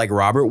well. Like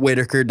Robert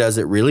Whitaker does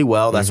it really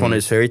well. That's one of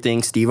his favorite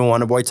things. Stephen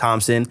Wonderboy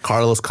Thompson.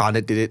 Carlos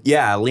Condit did it.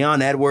 Yeah,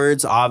 Leon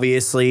Edwards,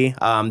 obviously.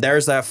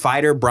 There's that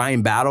fighter,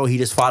 Brian Battle. He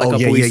just fought a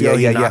couple weeks ago.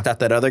 He knocked out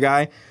that other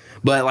guy.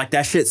 But like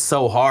that shit's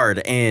so hard.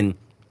 And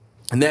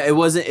it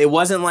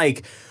wasn't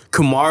like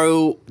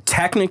Kamaru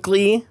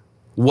technically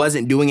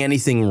wasn't doing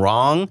anything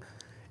wrong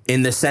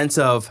in the sense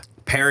of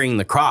parrying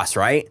the cross,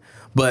 right?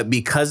 But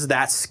because of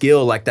that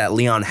skill like that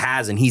Leon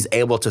has and he's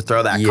able to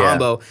throw that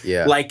combo,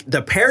 like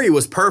the parry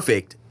was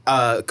perfect.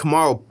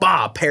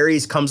 Kamaru,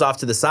 parries, comes off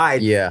to the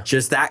side. Yeah.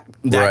 Just that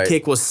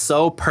kick was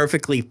so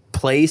perfectly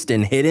placed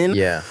and hidden.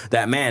 Yeah.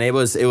 That, man, it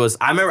was,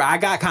 I remember I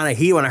got kind of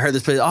heat when I heard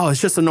this play. Oh, it's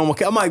just a normal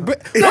kick. I'm like,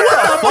 what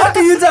the fuck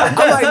are you doing? I'm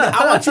like,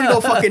 I want you to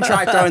go fucking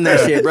try throwing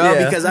that shit,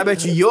 bro, because I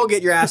bet you'll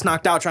get your ass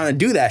knocked out trying to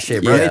do that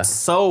shit, bro. It's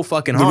so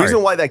fucking hard. The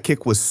reason why that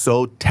kick was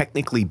so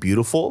technically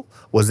beautiful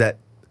was that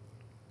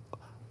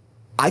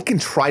I can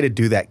try to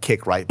do that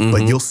kick, right?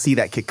 But you'll see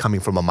that kick coming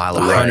from a mile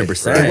away.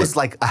 100%. It was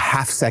like a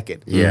half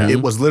second. Yeah.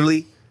 It was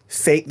literally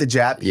fake the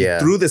jab. He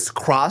threw this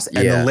cross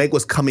and the leg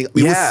was coming. It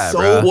was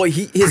so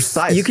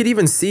precise. You could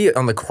even see it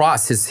on the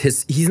cross.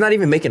 He's not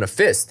even making a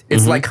fist.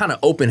 It's like kind of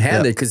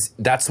open-handed because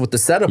that's what the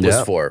setup was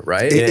for,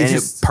 right?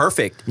 It's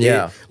perfect.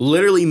 Yeah. It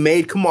literally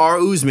made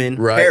Kamaru Usman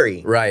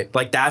parry. Right.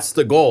 Like that's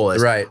the goal.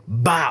 Is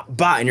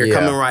bop, and you're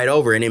coming right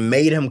over. And it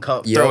made him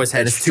throw his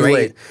head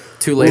straight.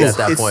 Too late at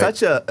that point. It's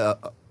such a...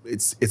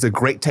 It's a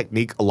great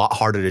technique, a lot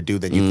harder to do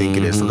than you think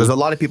it is. Because a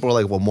lot of people are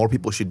like, well, more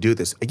people should do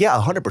this. Yeah,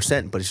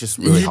 100%, but it's just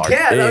really hard.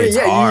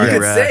 You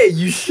could say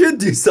you should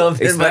do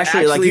something,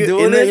 especially but actually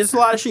doing it. It's a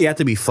lot of shit. You have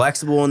to be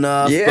flexible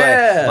enough.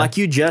 Yeah. But like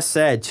you just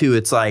said, too,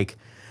 it's like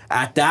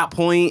at that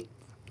point,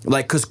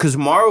 like, because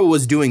Kamaru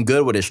was doing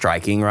good with his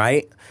striking,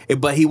 right?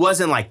 But he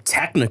wasn't like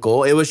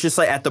technical. It was just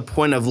like at the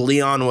point of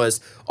Leon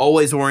was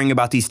always worrying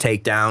about these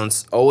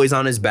takedowns, always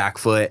on his back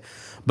foot.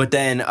 But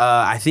then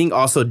I think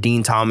also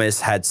Dean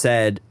Thomas had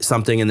said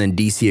something, and then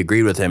DC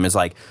agreed with him. It's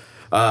like,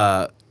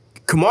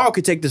 Kamaru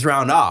could take this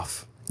round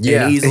off.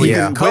 And easily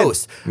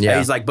coast. And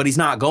he's like, but he's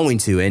not going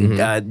to. And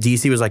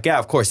DC was like, yeah,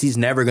 of course, he's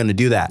never going to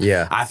do that.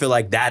 Yeah. I feel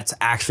like that's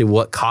actually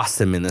what cost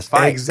him in this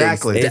fight.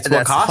 Exactly. It's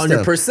what cost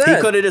 100%. him.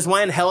 He could have just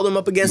went and held him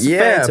up against the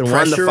fence and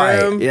won the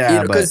fight. Him.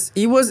 Yeah, because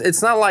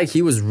it's not like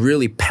he was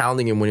really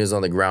pounding him when he was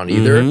on the ground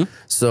either.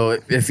 So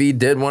if he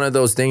did one of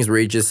those things where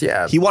he just,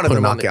 he wanted the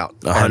knockout.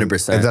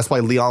 100%. And that's why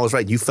Leon was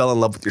right. You fell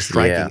in love with your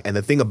striking. Yeah. And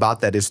the thing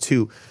about that is,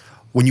 too,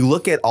 when you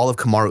look at all of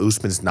Kamaru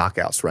Usman's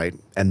knockouts, right,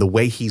 and the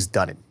way he's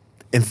done it,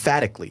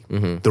 emphatically,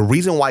 the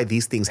reason why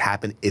these things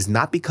happen is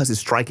not because his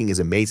striking is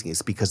amazing.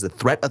 It's because the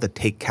threat of the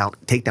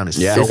takedown is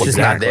so it's just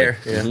not there.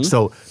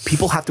 So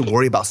people have to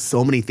worry about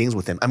so many things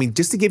with him. I mean,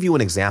 just to give you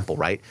an example,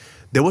 right?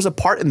 There was a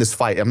part in this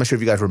fight, I'm not sure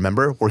if you guys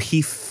remember, where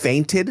he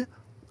feinted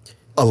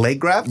a leg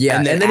grab. Yeah,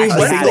 and then he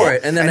went for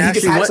it. And then he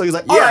just had, so he was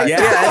like, and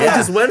he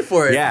just went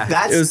for it.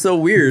 Yeah. It was so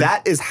weird.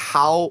 That is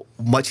how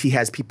much he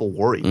has people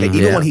worried. That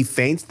even when he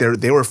feints,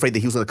 they were afraid that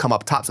he was going to come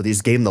up top, so they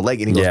just gave him the leg,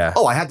 and he goes,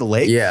 oh, I had the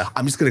leg?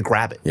 I'm just going to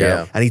grab it.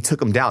 And he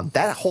took him down.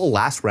 That whole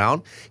last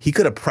round, he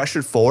could have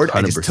pressured forward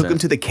and just took him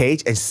to the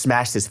cage and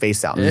smashed his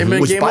face out.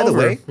 Which, by the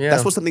way,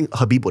 that's what something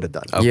Khabib would have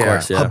done. Of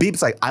course,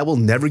 Khabib's like, I will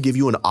never give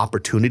you an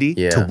opportunity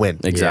to win.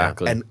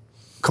 Exactly. And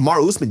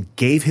Kamaru Usman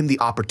gave him the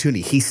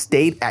opportunity. He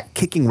stayed at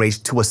kicking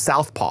range to a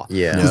southpaw.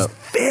 Who's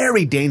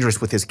very dangerous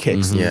with his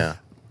kicks.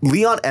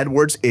 Leon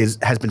Edwards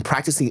has been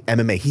practicing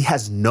MMA. He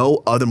has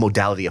no other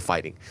modality of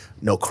fighting.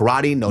 No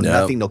karate,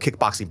 nothing, no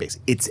kickboxing base.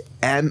 It's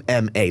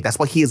MMA. That's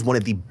why he is one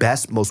of the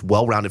best, most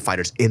well-rounded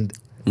fighters in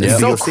It's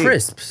so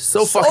crisp,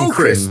 so fucking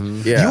crisp.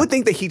 You would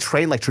think that he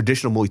trained like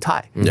traditional Muay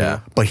Thai.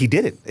 But he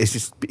didn't. He's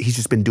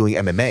just been doing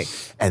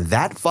MMA, and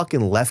that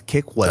fucking left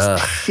kick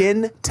was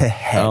shin to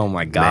head. Oh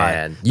my god,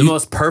 man. The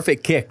most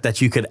perfect kick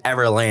that you could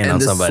ever land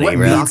on somebody.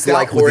 Sweat beats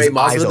like Jorge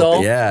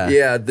Masvidal.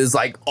 Yeah. There's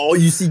like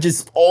you see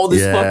just all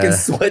this fucking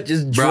sweat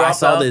just drop. I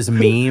saw this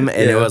meme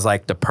and it was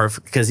like the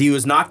perfect because he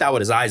was knocked out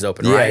with his eyes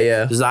open. Right?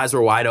 Yeah. His eyes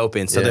were wide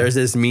open. So there's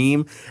this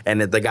meme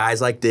and the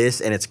guy's like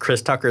this, and it's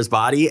Chris Tucker's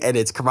body, and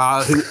it's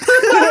Kamaru.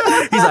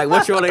 He's like,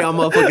 which one of y'all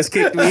motherfuckers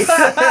kicked me?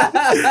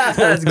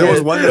 There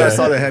was one that I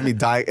saw that had me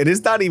dying. And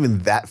it's not even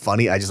that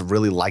funny. I just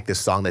really like this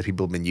song that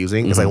people have been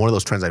using. It's like one of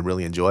those trends I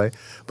really enjoy.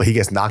 But he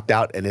gets knocked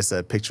out, and it's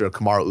a picture of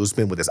Kamaru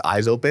Usman with his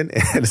eyes open.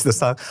 And it's the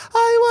song,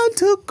 I want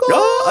to go.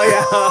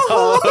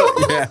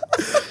 Oh, yeah.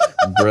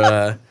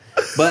 Bruh.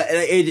 But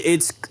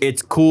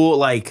it's cool.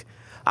 Like,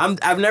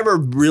 I've never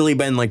really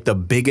been like the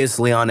biggest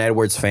Leon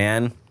Edwards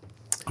fan.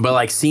 But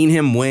like seeing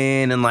him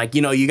win, and like,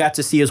 you know, you got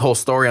to see his whole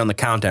story on the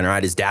countdown,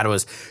 right? His dad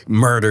was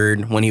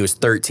murdered when he was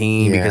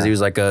 13 because he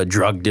was like a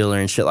drug dealer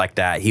and shit like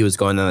that. He was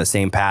going down the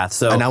same path.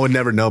 So, and I would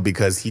never know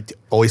because he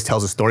always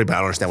tells a story, but I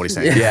don't understand what he's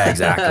saying. Yeah,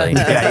 exactly.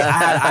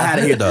 I had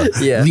to hear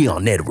the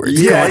Leon Edwards.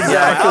 Yeah,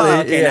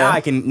 exactly. Okay, now I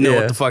can know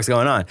what the fuck's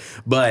going on.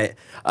 But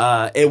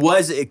it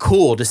was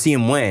cool to see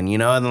him win, you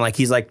know? And then like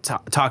he's like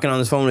talking on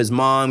his phone with his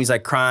mom. He's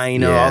like crying, you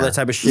know, all that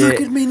type of shit.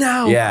 Look at me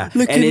now. Yeah.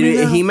 Look at me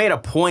now. He made a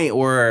point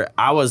where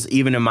I was,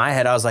 even in my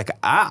head, I was like,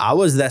 I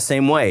was that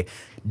same way.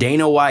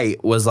 Dana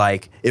White was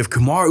like, if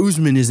Kamaru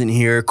Usman isn't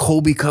here,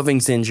 Colby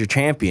Covington's your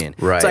champion.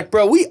 Right. It's like,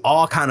 bro, we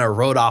all kind of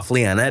wrote off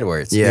Leon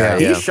Edwards. Yeah.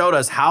 He showed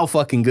us how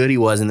fucking good he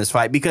was in this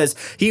fight because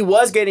he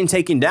was getting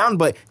taken down,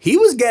 but he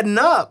was getting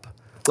up.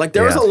 Like,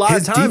 there was a lot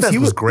of times he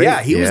was great.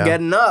 Yeah, he was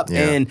getting up.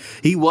 Yeah. And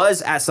he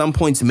was, at some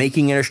points,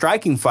 making it a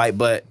striking fight,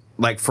 but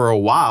like for a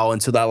while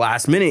until that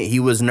last minute, he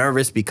was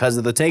nervous because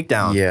of the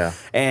takedown. Yeah.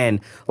 And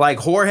like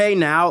Jorge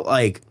now,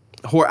 like,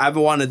 I've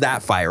wanted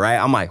that fight, right?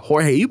 I'm like,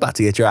 Jorge, you about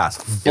to get your ass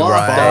fucked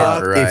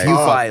up if you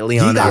fight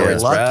Leon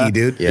Edwards, lucky,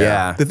 dude.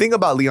 Yeah. The thing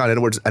about Leon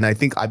Edwards, and I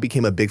think I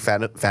became a big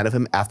fan of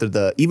him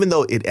after even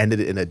though it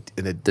ended in a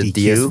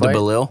DQ. The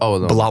Belal? Oh,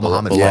 no. Bilal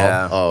Muhammad.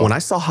 Yeah. Oh. When I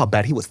saw how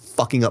bad he was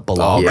fucking up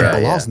Bilal,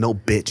 Bilal's no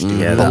bitch,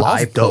 dude. Yeah,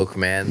 Bilal's dope, poke,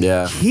 man.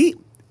 Yeah.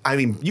 I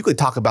mean, you could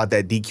talk about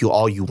that DQ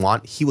all you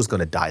want. He was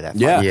going to die that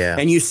fight. Yeah.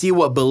 And you see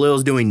what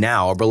Bilal's doing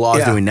now, or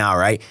Bilal's doing now,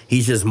 right?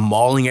 He's just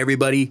mauling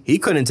everybody. He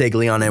couldn't take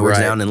Leon Edwards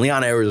down, and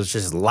Leon Edwards was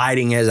just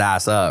lighting his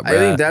ass up, bro. I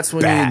think that's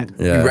when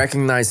you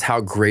recognize how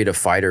great a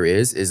fighter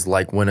is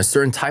like when a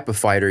certain type of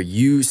fighter,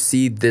 you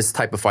see this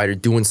type of fighter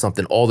doing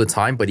something all the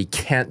time, but he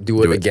can't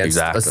do it against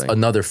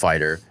another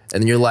fighter.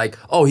 And then you're like,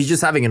 oh, he's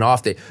just having an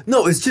off day.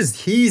 No, it's just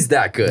he's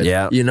that good.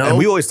 Yeah. You know? And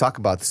we always talk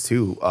about this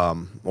too,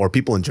 or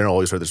people in general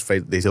always heard this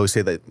phrase. They always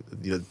say that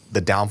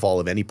the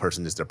downfall of any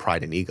person is their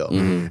pride and ego.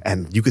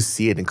 And you could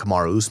see it in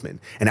Kamaru Usman.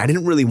 And I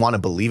didn't really want to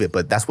believe it,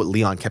 but that's what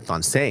Leon kept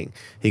on saying.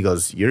 He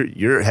goes,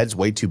 your head's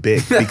way too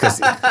big. Because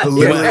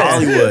literally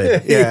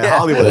Hollywood.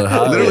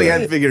 Hollywood. Literally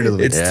and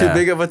figuratively. It's too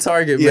big of a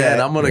target,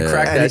 man. I'm going to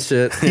crack that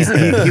shit.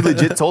 He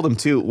legit told him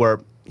too, where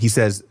he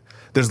says,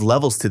 there's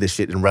levels to this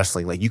shit in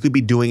wrestling. Like, you could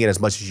be doing it as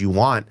much as you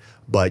want,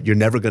 but you're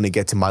never going to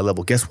get to my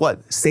level. Guess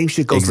what? Same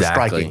shit goes for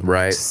striking.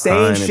 Right.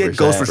 Same shit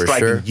goes for striking.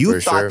 Sure, you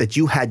thought that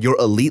you had your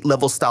elite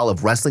level style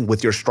of wrestling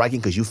with your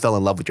striking because you fell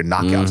in love with your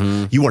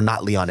knockouts. You are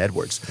not Leon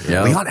Edwards.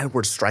 Yep. Leon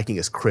Edwards' striking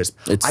is crisp.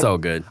 It's so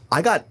good.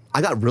 I got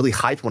really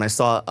hyped when I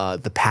saw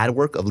the pad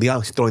work of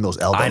Leon throwing those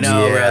elbows. I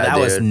know, bro. That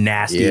was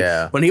nasty.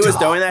 Yeah. When he was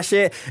throwing that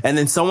shit, and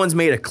then someone's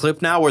made a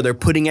clip now where they're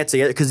putting it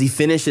together because he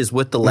finishes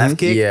with the left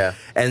kick. Yeah.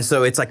 And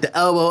so it's like the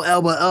elbow,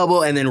 elbow,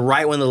 elbow, and then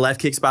right when the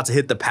left kick's about to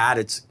hit the pad,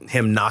 it's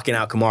him knocking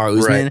out Kamaru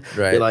Usman.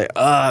 Right. You're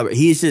like,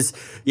 he's just,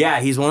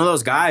 he's one of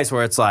those guys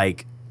where it's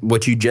like,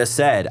 what you just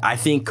said. I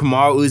think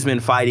Kamaru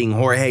Usman fighting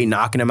Jorge,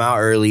 knocking him out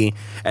early,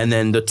 and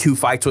then the two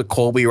fights with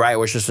Colby, right,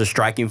 was just a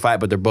striking fight,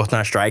 but they're both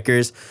not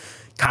strikers,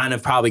 kind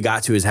of probably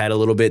got to his head a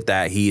little bit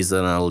that he's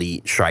an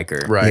elite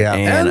striker. Right. Yeah.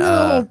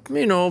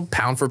 And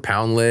pound for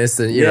pound list,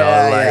 and you know,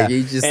 like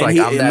he's just like,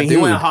 I'm that dude. He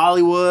went to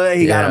Hollywood,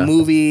 he got a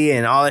movie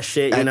and all that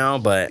shit, you know,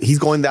 but he's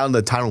going down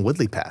the Tyron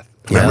Woodley path.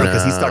 Remember,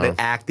 because he started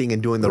acting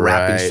and doing the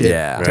rapping shit.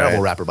 Yeah.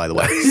 Terrible rapper, by the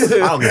way. I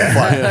don't give a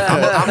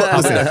fuck.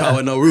 I'm gonna call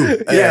it no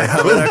root.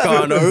 I'm gonna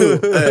call it no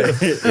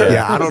root.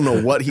 Yeah, I don't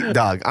know what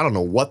I don't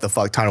know what the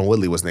fuck Tyron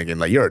Woodley was thinking.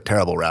 Like, you're a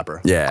terrible rapper.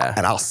 Yeah.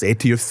 And I'll say it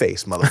to your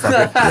face,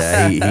 motherfucker.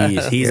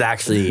 Yeah, he's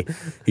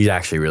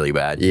actually really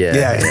bad.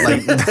 Yeah,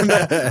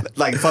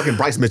 like fucking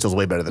Bryce Mitchell's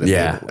way better than him.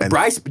 Yeah.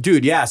 Bryce,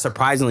 dude,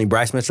 surprisingly,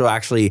 Bryce Mitchell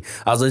actually,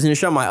 I was listening to the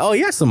show, I'm like, oh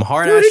yeah, some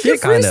hard ass Dude, he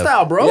shit can kind of.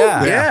 freestyle, bro.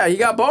 Yeah, he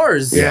got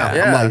bars. Yeah.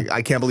 I'm like,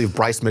 I can't believe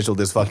Bryce Mitchell,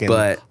 this fucking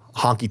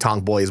honky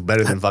tonk boy, is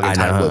better than fucking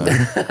Tyron Woodley.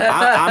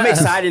 I'm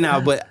excited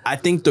now, but I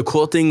think the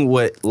cool thing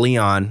with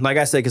Leon, like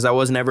I said, because I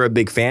was never a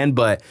big fan,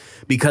 but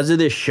because of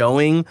this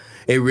showing,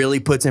 it really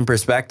puts in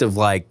perspective,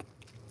 like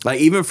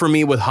even for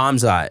me with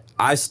Hamzat,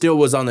 I still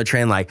was on the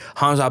train like,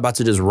 Hamzat about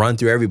to just run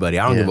through everybody.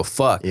 I don't give a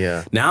fuck.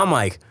 Yeah. Now I'm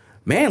like,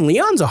 man,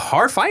 Leon's a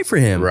hard fight for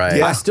him. Right.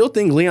 Yeah. I still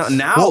think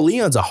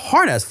Leon's a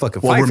hard ass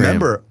fucking fight for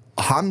him.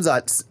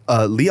 Hamzat,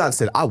 Leon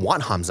said, I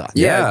want Hamzat.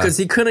 Yeah, because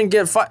he couldn't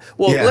get fight.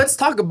 Well, Yeah. let's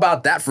talk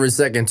about that for a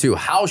second too.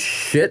 How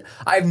shit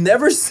I've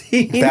never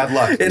seen Bad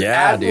luck. an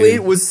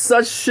athlete with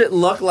such shit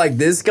luck like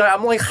this guy.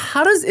 I'm like,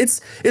 how does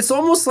it's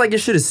almost like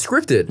his shit is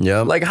scripted.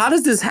 Yeah. Like, how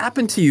does this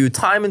happen to you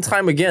time and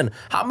time again?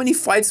 How many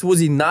fights was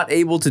he not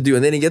able to do?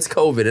 And then he gets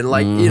COVID and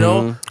like, you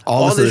know,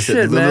 all this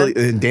shit, man.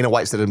 And Dana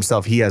White said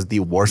himself, he has the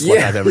worst luck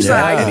I've ever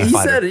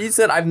seen. He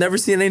said, I've never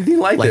seen anything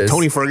like this. Like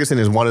Tony Ferguson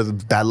is one of the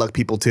bad luck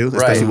people too,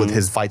 especially with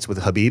his fights with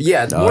Habib.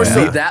 Yeah, more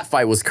so that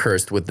fight was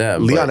cursed with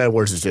them. Leon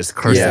Edwards is just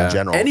cursed in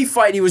general. Any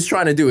fight he was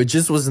trying to do, it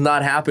just was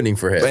not happening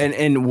for him.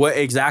 And what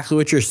exactly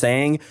what you're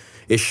saying,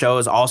 it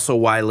shows also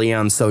why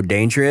Leon's so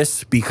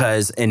dangerous,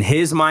 because in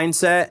his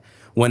mindset,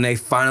 when they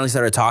finally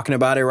started talking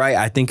about it, right?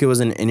 I think it was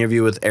an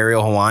interview with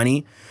Ariel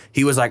Helwani.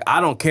 He was like,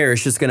 I don't care.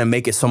 It's just going to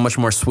make it so much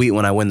more sweet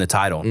when I win the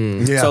title.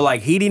 So,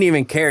 like, he didn't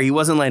even care. He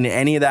wasn't letting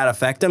any of that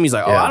affect him. He's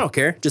like, oh, I don't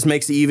care. Just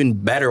makes it even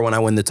better when I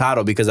win the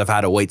title because I've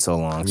had to wait so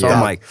long. So I'm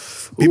like,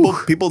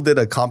 people did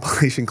a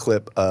compilation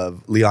clip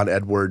of Leon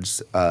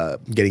Edwards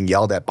getting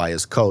yelled at by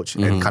his coach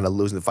and kind of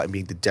losing the fight and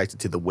being dejected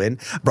to the win.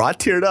 Bro, I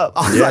teared up.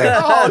 I was like,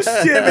 oh,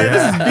 shit, man.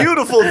 This is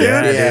beautiful,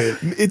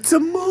 dude. It's a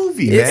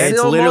movie, man. It's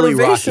so literally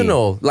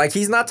motivational. Rocky. Like,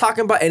 he's not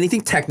talking about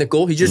anything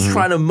technical. He's just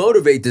trying to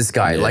motivate this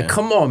guy. Like,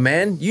 come on,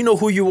 man. You know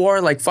who you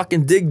are. Like,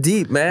 fucking dig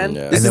deep, man.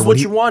 This is what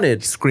you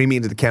wanted. Screaming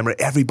into the camera,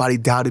 everybody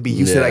doubted me.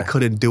 You said I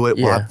couldn't do it.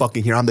 Well, I'm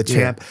fucking here. I'm the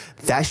champ.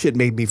 That shit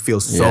made me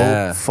feel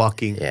so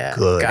fucking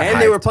good.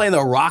 And they were playing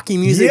the Rocky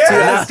music too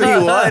after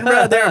he won,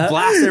 bro. They were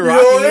blasting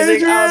Rocky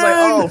music. I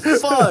was like, oh,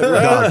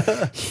 fuck,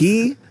 bro.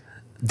 He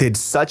did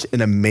such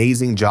an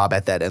amazing job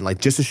at that, and like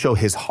just to show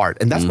his heart.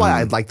 And that's why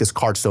I like this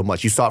card so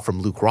much. You saw it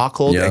from Luke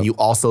Rockhold, and you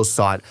also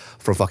saw it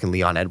from fucking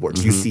Leon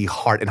Edwards. You see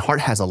heart, and heart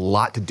has a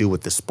lot to do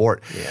with the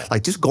sport.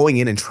 Like just going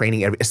in and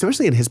training,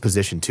 especially in his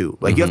position too.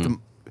 Like you have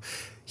to.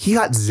 He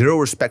got zero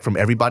respect from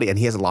everybody, and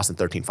he hasn't lost in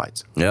 13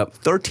 fights.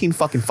 13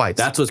 fucking fights.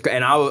 That's what's great.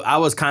 And I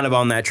was kind of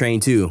on that train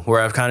too,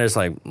 where I've kind of just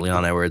like,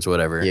 Leon Edwards,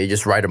 whatever. Yeah, you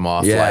just write him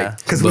off.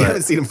 Because we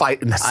haven't seen him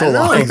fight in so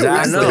long.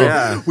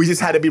 Exactly. We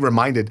just had to be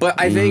reminded. But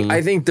I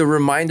think the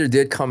reminder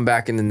did come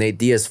back in the Nate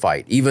Diaz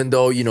fight, even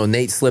though, you know,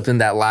 Nate slipped in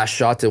that last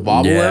shot to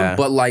wobble him.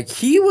 But like,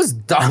 he was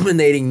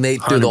dominating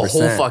Nate through the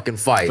whole fucking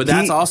fight. But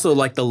that's also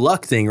like the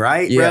luck thing,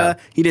 right? Yeah.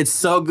 He did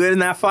so good in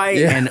that fight,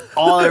 and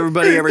all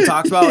everybody ever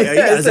talks about, he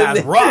got his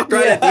ass rocked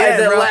right at the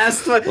end, bro.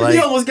 Like, he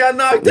almost got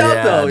knocked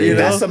out though. Dude, you know?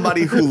 That's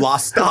somebody who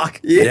lost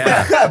stock.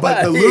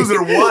 But the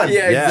loser won.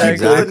 He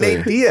pulled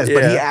Nate Diaz,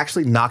 but he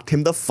actually knocked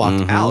him the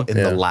fuck out in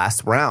the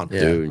last round.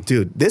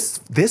 Dude,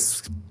 this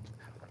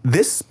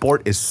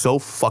sport is so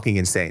fucking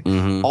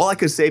insane. All I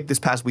could say this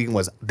past weekend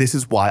was, this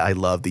is why I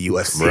love the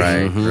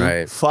UFC.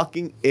 Right.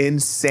 Fucking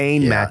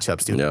insane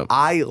matchups, dude.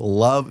 I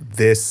love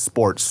this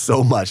sport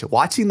so much.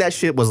 Watching that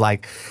shit was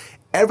like,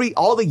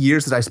 all the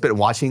years that I spent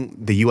watching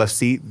the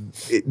UFC,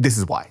 this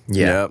is why.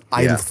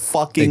 I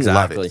fucking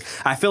love it.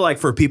 I feel like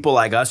for people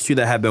like us too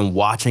that have been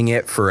watching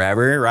it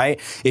forever, right?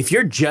 If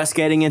you're just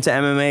getting into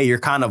MMA, you're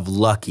kind of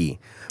lucky.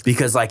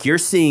 Because like you're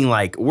seeing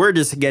like we're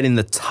just getting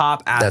the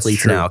top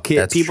athletes now,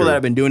 people that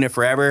have been doing it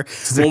forever.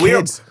 When we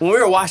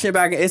were watching it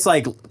back, it's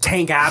like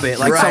Tank Abbott,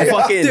 like some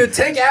fucking dude.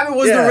 Tank Abbott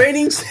was the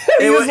reigning champ.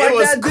 It was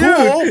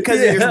cool because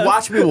you just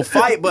watch people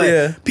fight,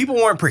 but people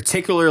weren't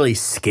particularly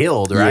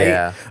skilled,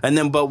 right? And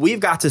then, but we've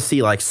got to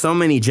see like so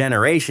many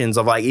generations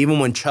of like even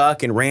when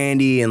Chuck and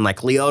Randy and like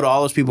Lyoto,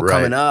 all those people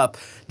coming up.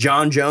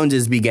 John Jones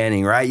is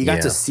beginning, right? You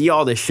got to see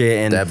all this shit,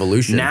 and the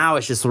evolution. Now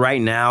it's just right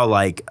now,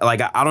 like I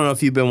don't know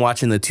if you've been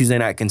watching the Tuesday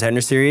Night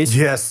Contender series.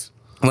 Yes.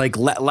 Like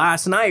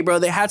last night, bro,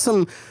 they had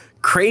some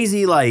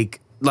crazy like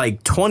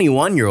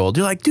 21-year-old.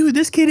 You're like, dude,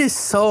 this kid is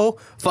so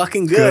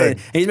fucking good.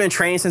 And he's been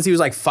training since he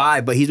was like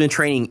 5, but he's been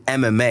training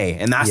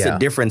MMA, and that's the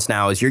difference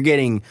now. Is you're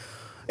getting.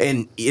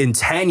 In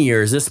 10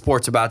 years, this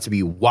sport's about to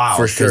be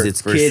wild because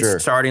it's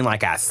kids starting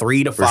like at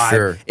 3 to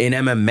 5 in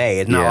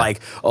MMA. It's not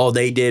like, oh,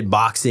 they did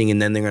boxing and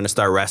then they're going to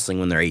start wrestling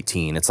when they're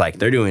 18. It's like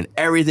they're doing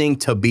everything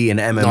to be an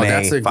MMA fighter.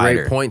 That's a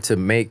great point to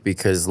make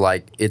because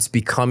like it's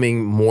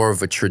becoming more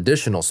of a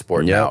traditional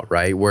sport now,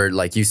 right? Where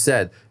like you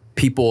said,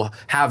 people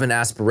have an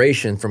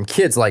aspiration from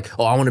kids like,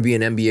 oh, I want to be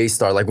an NBA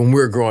star. Like when we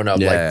were growing up,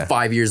 like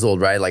 5 years old,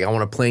 right? Like I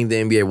want to play in the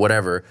NBA,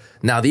 whatever.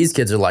 Now these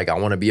kids are like, I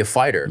want to be a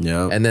fighter.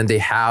 And then they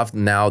have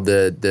now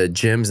the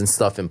gyms and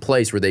stuff in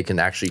place where they can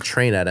actually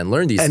train at and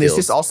learn these skills. And it's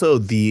just also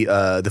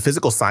the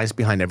physical science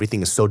behind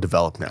everything is so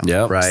developed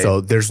now. So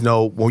there's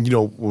no,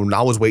 when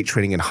I was weight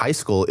training in high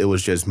school, it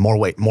was just more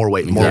weight.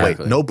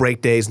 No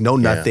break days, no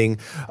nothing.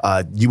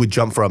 You would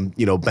jump from,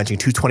 benching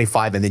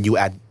 225 and then you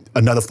add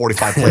another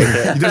 45 plate.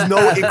 There's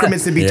no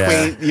increments in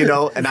between,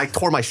 and I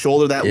tore my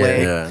shoulder that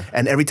way.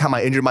 And every time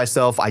I injured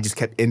myself, I just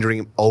kept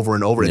injuring over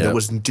and over. And there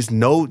was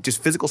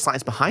just physical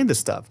science behind this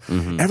stuff.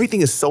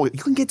 Everything is you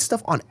can get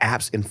stuff on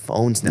apps and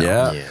phones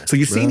now. So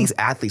you're seeing these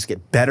athletes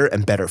get better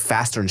and better,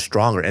 faster and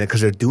stronger, and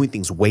because they're doing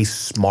things way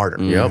smarter.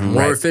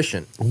 More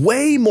efficient.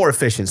 Way more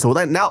efficient. So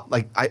now,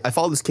 like, I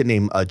follow this kid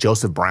named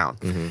Joseph Brown.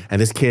 And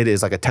this kid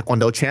is like a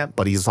Taekwondo champ,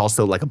 but he's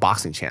also like a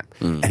boxing champ.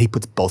 And he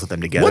puts both of them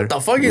together. What the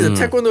fuck? He's a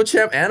Taekwondo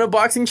champ and and a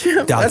boxing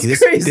champ? Dog, That's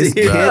crazy. This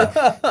kid,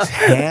 his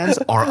hands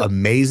are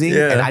amazing.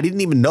 And I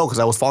didn't even know because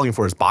I was following him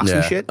for his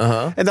boxing shit.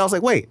 And then I was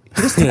like, wait,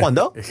 he does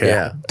taekwondo?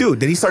 Yeah. Dude,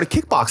 then he started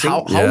kickboxing.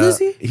 How old is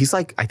he? He's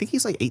like, I think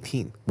he's like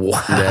 18.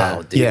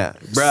 Wow, dude. Yeah,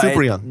 Bro,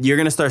 super young. You're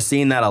going to start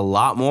seeing that a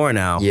lot more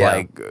now. Yeah.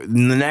 Like,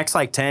 in the next,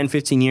 like, 10,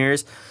 15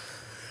 years,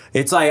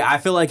 it's like, I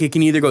feel like it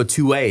can either go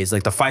two ways.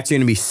 Like, the fights are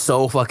going to be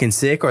so fucking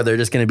sick, or they're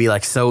just going to be,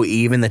 like, so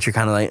even that you're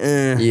kind of like,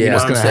 Yeah, you know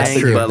what I'm that's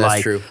saying? true. But,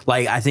 That's true.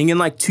 Like, I think in,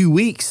 like, 2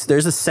 weeks,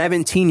 there's a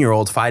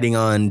 17-year-old fighting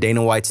on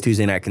Dana White's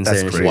Tuesday Night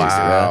Concession. That's crazy.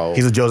 Wow.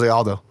 He's a Jose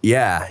Aldo.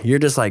 Yeah, you're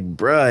just like,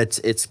 bruh,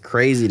 it's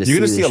crazy to see. You're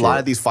going to see a lot shit.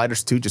 of these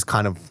fighters, too, just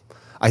kind of,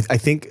 I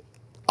think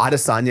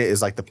Adesanya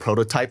is like the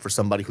prototype for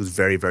somebody who's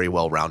very, very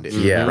well-rounded.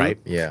 Yeah. Right?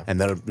 Yeah. And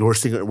then we're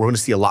going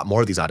to see a lot more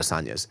of these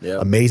Adesanyas. Yeah.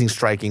 Amazing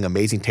striking,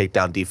 amazing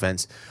takedown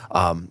defense.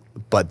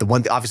 But the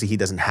one, obviously, he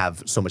doesn't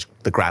have so much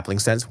the grappling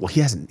sense. Well,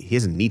 he doesn't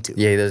need to.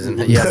 Yeah,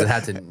 he hasn't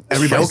had to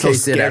Everybody's so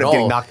showcase it scared at of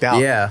getting all. knocked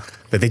out. Yeah.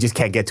 That they just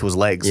can't get to his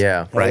legs.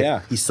 Yeah. Right?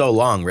 Yeah, he's so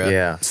long, bro.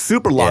 Yeah.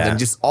 Super long. Yeah. And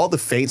just all the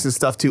feints and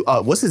stuff, too.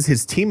 What's his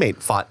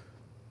teammate fought?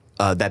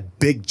 That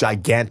big,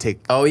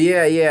 gigantic. Oh,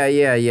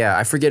 yeah.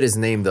 I forget his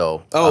name,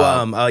 though.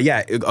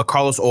 Oh,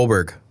 Carlos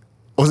Olberg.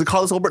 Was it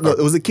Carlos Olberg? No,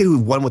 it was the kid who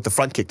won with the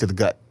front kick to the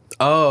gut.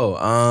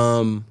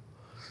 Oh,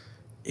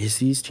 is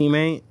he his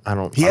teammate?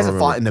 He hasn't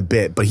fought in a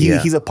bit, but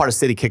he's a part of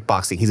City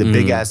Kickboxing. He's a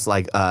big ass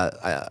like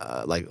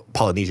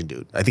Polynesian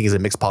dude. I think he's a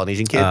mixed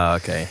Polynesian kid. Oh,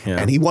 okay. Yeah.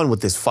 And he won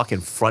with this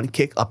fucking front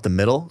kick up the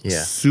middle.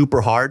 Yeah.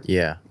 Super hard.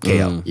 Yeah.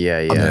 KO.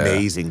 Yeah.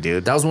 Amazing,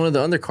 dude. That was one of the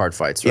undercard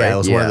fights, right? Yeah, it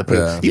was one of the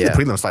prelims. Even Yeah.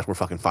 the prelims fights were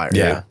fucking fire.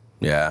 Yeah.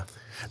 Yeah.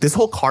 This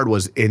whole card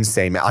was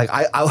insane, man. Like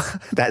I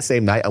that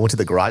same night I went to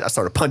the garage, I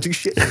started punching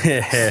shit.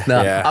 No,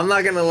 I'm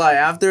not gonna lie.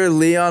 After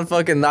Leon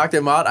fucking knocked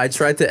him out, I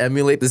tried to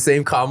emulate the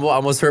same combo. I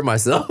almost hurt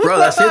myself. Bro,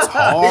 that shit's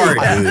hard,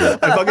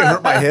 dude. I fucking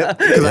hurt my hip.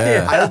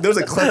 There was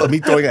a clip of me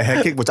throwing a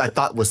head kick, which I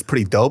thought was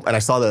pretty dope, and I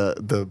saw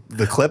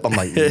the clip. I'm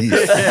like, yeesh.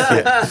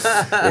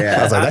 Yeah.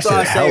 I was like, that shit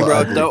is hella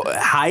ugly. Though,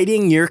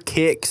 hiding your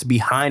kicks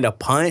behind a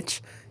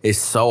punch is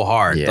so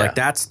hard. Yeah. Like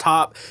that's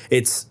top.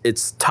 It's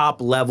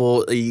top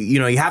level. You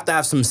know, you have to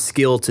have some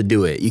skill to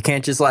do it. You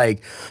can't just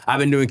like, I've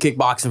been doing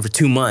kickboxing for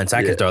 2 months.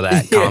 I can throw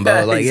that combo.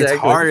 Yeah, like exactly.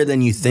 it's harder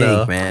than you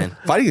think, man.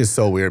 Fighting is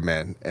so weird,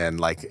 man. And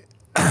like,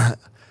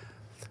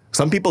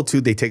 some people too,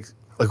 they take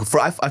like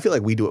I feel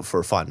like we do it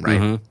for fun,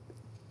 right?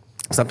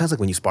 Sometimes like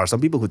when you spar, some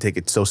people who take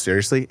it so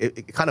seriously,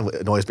 it kind of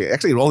annoys me.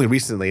 Actually, only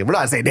recently, we're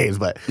not saying names,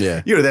 but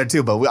you were there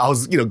too. But I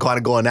was, kind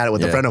of going at it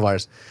with a friend of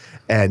ours,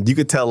 and you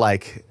could tell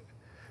like.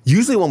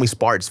 Usually when we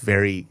spar, it's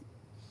very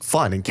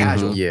fun and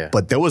casual. Yeah.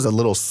 But there was a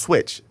little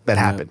switch that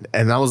happened.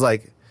 And I was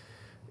like,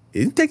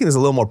 you're taking this a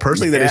little more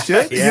personally than it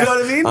should. You know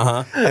what I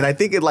mean? And I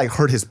think it like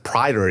hurt his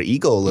pride or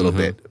ego a little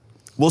bit.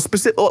 Well,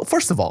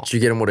 first of all. Did you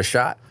get him with a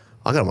shot?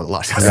 I got him with a lot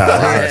of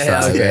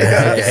shots.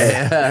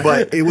 Okay.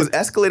 But it was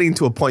escalating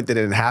to a point that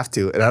it didn't have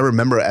to. And I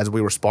remember as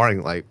we were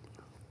sparring, like,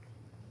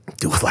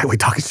 dude was lightweight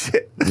talking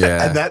shit.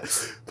 Yeah. And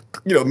that,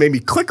 made me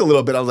click a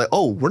little bit. I was like,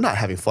 oh, we're not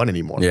having fun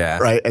anymore. Yeah.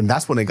 Right? And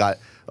that's when it got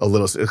a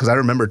little, because I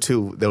remember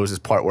too, there was this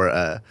part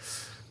where,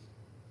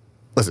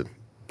 listen,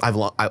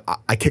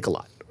 I kick a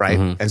lot, right?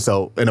 And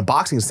so in a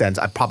boxing sense,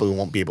 I probably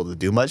won't be able to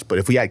do much, but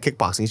if we had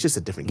kickboxing, it's just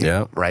a different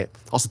game, right?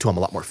 Also too, I'm a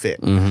lot more fit.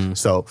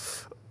 So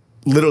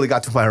literally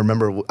got to the point, I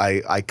remember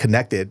I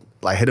connected,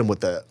 I hit him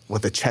with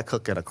a check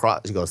hook and a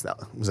cross. He goes, no.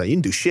 I was like, you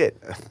didn't do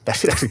shit. That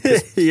shit actually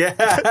pissed me.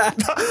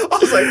 I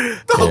was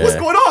like, dog, what's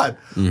going on?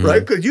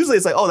 Right? Because usually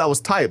it's like, oh, that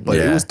was tight, but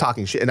it was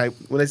talking shit. And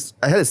when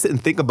I had to sit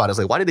and think about it, I was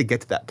like, why did it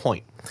get to that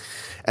point?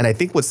 And I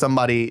think with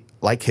somebody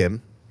like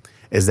him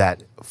is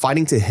that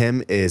fighting to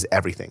him is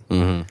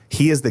everything.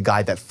 He is the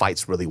guy that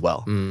fights really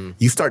well.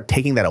 You start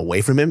taking that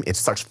away from him, it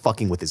starts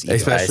fucking with his ego.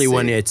 Especially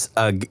when it's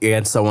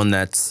against someone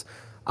that's,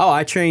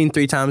 I train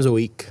 3 times a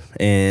week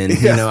and,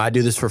 I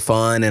do this for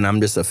fun and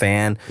I'm just a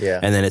fan. Yeah.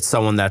 And then it's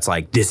someone that's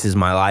like, this is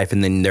my life.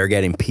 And then they're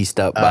getting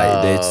pieced up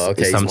by it.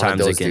 Okay,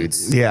 Sometimes it can.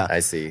 Dudes. Yeah. I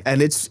see.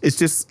 And it's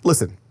just,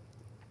 listen,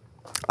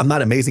 I'm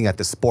not amazing at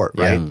this sport,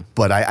 right?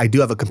 But I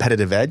do have a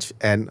competitive edge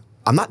and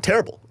I'm not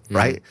terrible,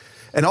 right?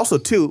 And also,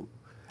 too,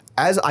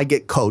 as I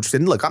get coached,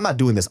 and look, I'm not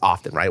doing this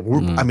often, right?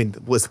 I mean,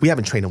 we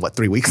haven't trained in,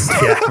 3 weeks?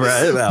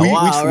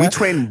 We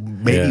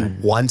train maybe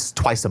once,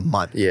 twice a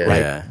month,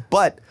 right?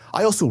 But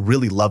I also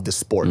really love this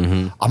sport.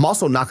 I'm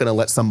also not going to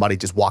let somebody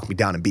just walk me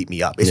down and beat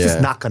me up. It's just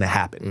not going to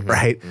happen,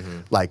 right?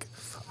 Like,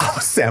 I'm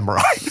a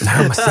samurai.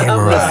 I'm a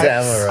samurai.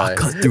 I'll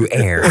cut through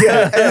air.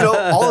 And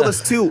all of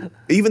us too.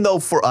 Even though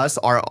for us,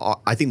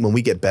 I think when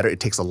we get better, it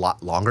takes a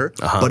lot longer.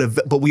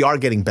 But we are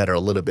getting better a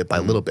little bit by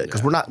little bit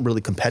because we're not really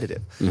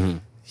competitive.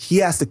 He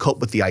has to cope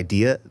with the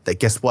idea that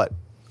guess what,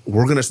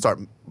 we're gonna start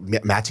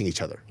matching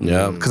each other.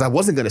 Because I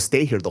wasn't gonna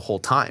stay here the whole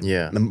time.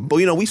 But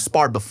we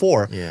sparred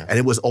before, and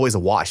it was always a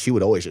wash. He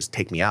would always just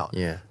take me out.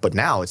 But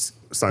now it's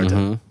starting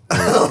to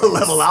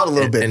level out a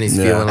little bit. And he's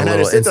feeling a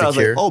little insecure. I was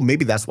like, oh,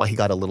 maybe that's why he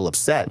got a little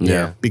upset.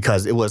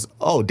 Because it was,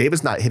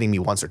 David's not hitting me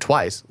once or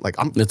twice. Like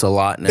it's a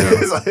lot now.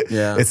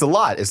 It's a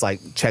lot. It's like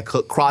check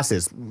hook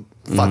crosses,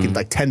 fucking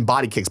like 10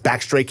 body kicks,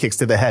 back straight kicks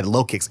to the head,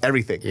 low kicks,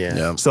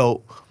 everything.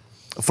 So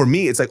for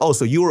me, it's like, oh,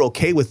 so you were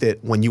okay with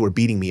it when you were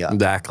beating me up.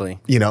 Exactly.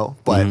 You know,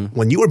 but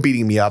when you were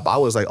beating me up, I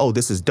was like, oh,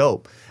 this is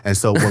dope. And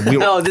so when we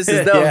were, oh, this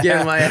is dope,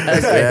 getting my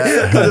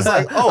ass. Because it's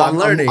like, oh, I'm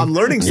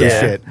learning some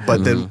shit.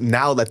 But then Mm-hmm.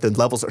 now that the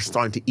levels are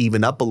starting to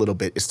even up a little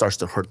bit, it starts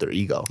to hurt their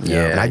ego.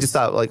 Yeah. And I just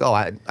thought like, oh,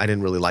 I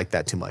didn't really like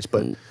that too much.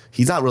 But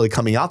he's not really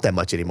coming out that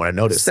much anymore. I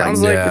noticed. It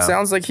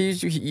sounds like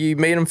you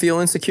made him feel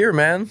insecure,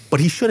 man. But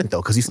he shouldn't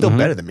though, because he's still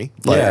better than me.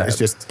 But it's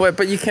just.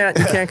 But you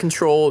can't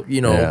control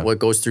what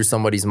goes through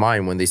somebody's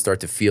mind when they start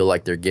to feel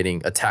like they're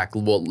getting attacked.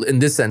 Well, in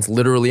this sense,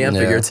 literally and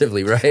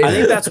figuratively, right? I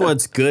think that's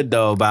what's good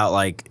though about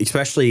like,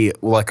 especially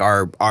like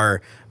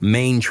our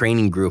main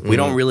training group. We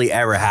don't really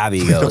ever have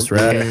egos,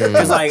 right?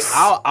 Because like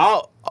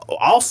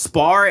I'll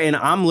spar and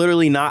I'm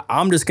literally not.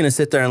 I'm just gonna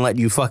sit there and let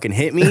you fucking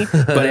hit me.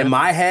 But in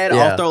my head,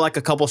 I'll throw like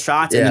a couple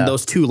shots, and then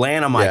those two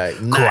land. I'm like,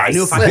 cool, I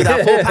knew if I hit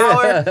that full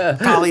power,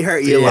 probably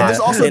hurt you a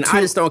lot. And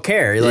I just don't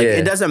care. Like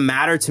it doesn't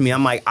matter to me.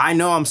 I'm like, I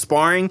know I'm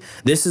sparring.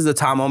 This is the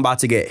time I'm about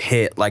to get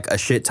hit like a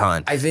shit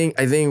ton. I think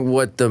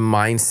what the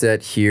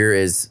mindset here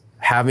is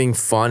having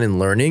fun and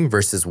learning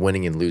versus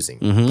winning and losing.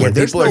 Yeah,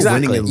 there's no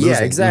winning and losing.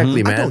 Yeah,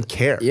 exactly, man. I don't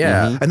care.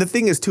 Yeah. And the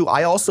thing is, too,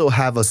 I also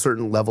have a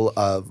certain level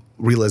of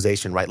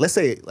realization, right? Let's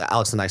say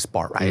Alex and I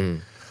spar, right?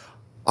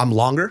 I'm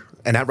longer,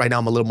 and right now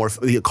I'm a little more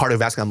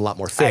cardiovascular. I'm a lot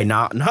more fit. Hey,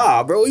 nah,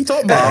 bro. What you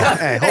talking about?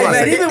 Hey, hold on.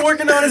 Man, he's been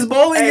working on his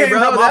bowling game, bro.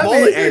 My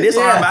bowling, this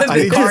arm about I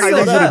need you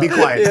to be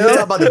quiet. You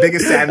talk about the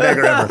biggest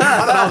sandbagger ever. I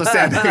thought I was a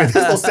sandbagger. This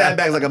little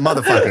sandbag's like a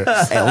motherfucker.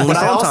 But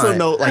I also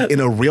know, like in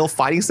a real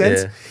fighting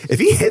sense, if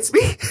he hits me,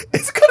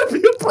 it's gonna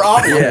be a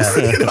problem. You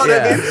know what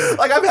I mean?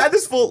 Like I've had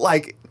this full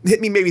like. Hit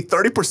me maybe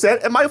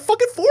 30% and my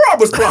fucking forearm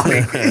was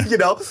crying, you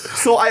know?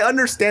 So I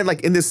understand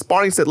like in this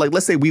sparring set, like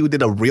let's say we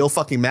did a real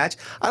fucking match,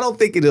 I don't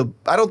think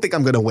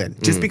I'm gonna win.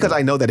 Just because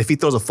I know that if he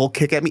throws a full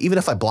kick at me, even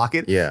if I block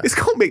it, it's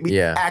gonna make me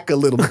act a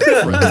little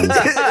different.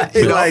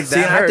 You know, like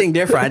I think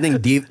different. I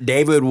think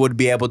David would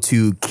be able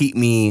to keep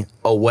me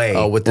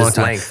away with this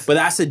length. But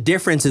that's the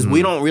difference is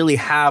we don't really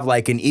have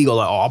like an ego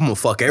like, oh, I'm gonna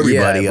fuck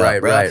everybody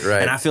up. Right.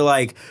 And I feel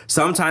like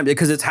sometimes,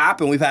 because it's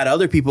happened, we've had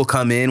other people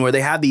come in where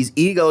they have these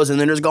egos and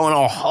then they're just going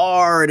all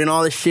hard and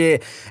all this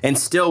shit, and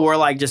still we're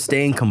like just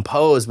staying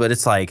composed, but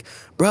it's like,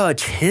 bro,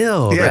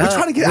 chill. Yeah, bro. we're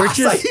trying to get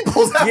outside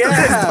people's after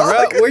this,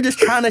 bro. We're just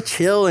trying to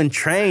chill and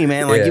train,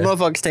 man. Like you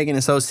motherfuckers taking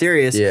it so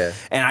serious. Yeah.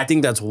 And I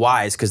think that's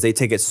wise because they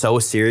take it so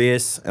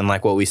serious, and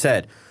like what we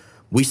said,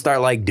 we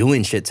start like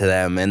doing shit to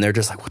them and they're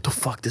just like, what the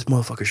fuck? This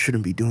motherfucker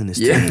shouldn't be doing this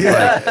to me.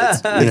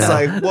 It's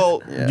like,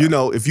 well, you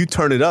know, if you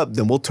turn it up,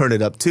 then we'll turn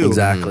it up too.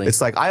 Exactly.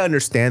 It's like, I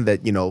understand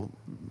that, you know,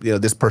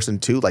 this person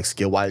too, like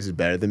skill-wise is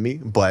better than me,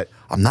 but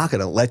I'm not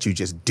gonna let you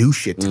just do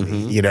shit to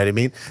me. You know what I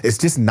mean? It's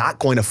just not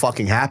going to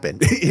fucking happen,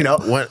 you know?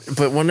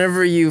 But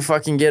whenever you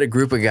fucking get a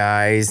group of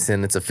guys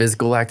and it's a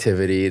physical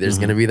activity, there's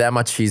gonna be that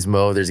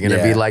machismo, there's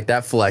gonna be like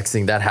that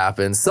flexing that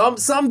happens.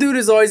 Some dude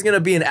is always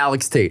gonna be an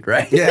Alex Tate,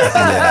 right? Like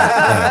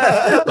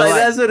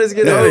that's what it's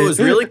gonna be. What was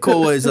really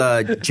cool was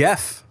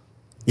Jeff.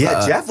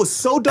 Yeah, Jeff was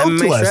so dope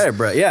to us. Shredder,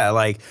 bro. Yeah,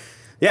 like,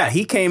 yeah,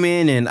 he came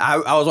in and I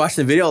was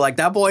watching the video, like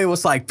that boy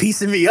was like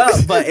piecing me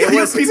up, but it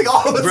was piecing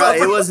all of us up.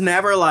 It was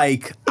never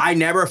like, I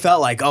never felt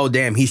like, oh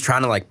damn, he's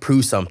trying to like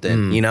prove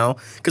something, you know?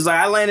 Because like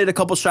I landed a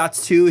couple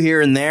shots too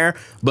here and there,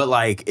 but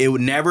like it would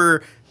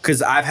never,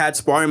 because I've had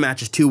sparring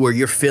matches too where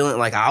you're feeling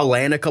like I'll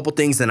land a couple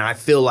things and I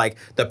feel like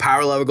the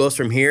power level goes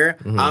from here,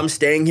 I'm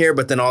staying here,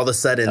 but then all of a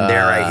sudden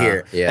they're right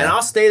here. And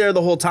I'll stay there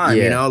the whole time,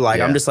 you know?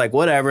 Like I'm just like,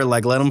 whatever,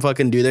 like let them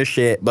fucking do their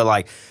shit, but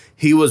like,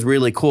 he was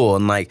really cool,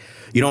 and like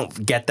you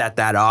don't get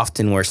that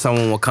often where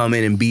someone will come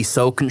in and be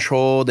so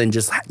controlled and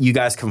just you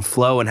guys can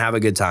flow and have a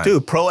good time.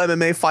 Dude, pro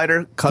MMA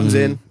fighter comes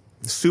in,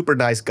 super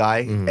nice guy,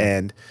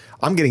 and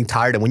I'm getting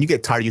tired, and when you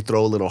get tired, you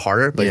throw a little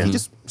harder, but he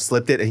just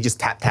slipped it and he just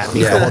tapped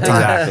me the whole time.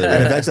 Exactly,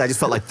 and eventually I just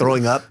felt like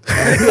throwing up. Bro,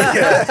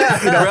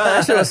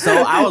 that shit was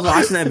so, I was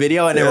watching that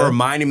video and it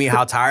reminded me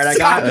how tired I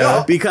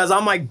got because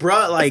I'm like,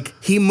 bro, like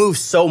he moves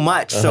so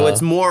much, so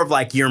it's more of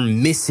like you're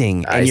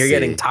missing and you're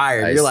getting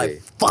tired. You're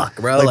like, fuck,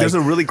 bro. Like there's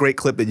a really great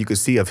clip that you could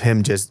see of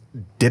him just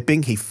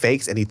dipping, he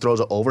fakes and he throws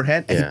an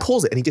overhand and he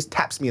pulls it and he just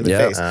taps me in the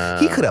face.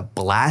 He could have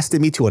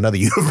blasted me to another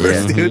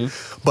universe, dude.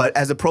 But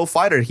as a pro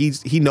fighter,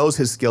 he knows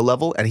his skill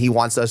level and he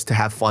wants us to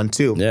have fun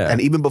too.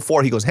 And even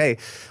before, he goes, hey,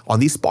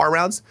 on these spar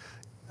rounds,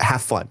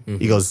 have fun.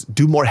 He goes,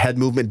 do more head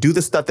movement, do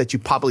the stuff that you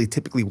probably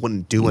typically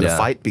wouldn't do in a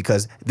fight,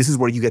 because this is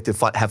where you get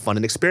to have fun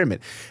and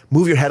experiment.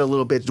 Move your head a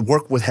little bit,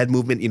 work with head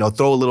movement, you know,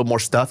 throw a little more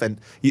stuff, and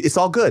it's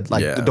all good.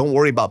 Like, don't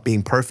worry about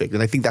being perfect.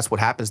 And I think that's what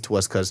happens to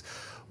us because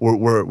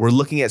we're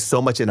looking at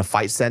so much in a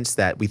fight sense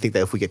that we think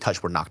that if we get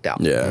touched, we're knocked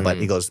out. But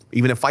he goes,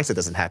 even in fights, that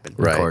doesn't happen.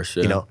 Of course,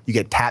 you know, you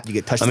get tapped, you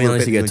get touched. I mean,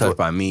 unless you get touched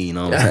by me, you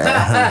know.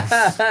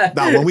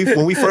 Now,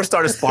 when we first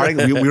started sparring,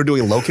 we were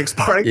doing low kick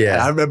sparring.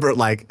 And I remember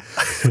like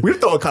we were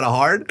throwing kind of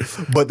hard,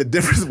 but the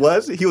difference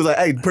was he was like,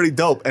 "Hey, pretty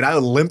dope," and I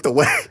limped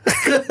away.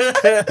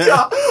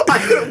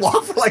 I couldn't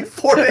walk for like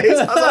 4 days.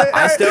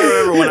 I still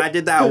remember when I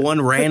did that one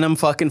random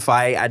fucking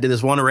fight. I did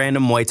this one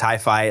random Muay Thai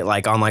fight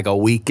like on like a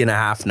week and a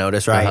half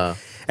notice, right?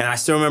 And I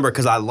still remember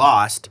because I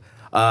lost.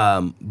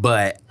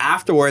 But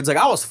afterwards, like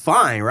I was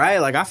fine, right?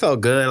 Like I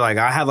felt good. Like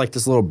I had like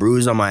this little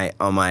bruise on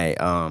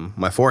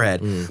my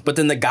forehead. But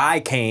then the guy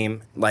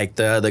came, like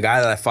the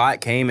guy that I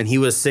fought came, and he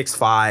was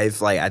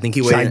 6'5". Like I think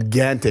he was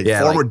gigantic,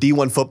 former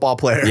D1 football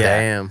player. Yeah.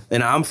 Damn.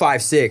 And I'm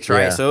 5'6",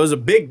 right? Yeah. So it was a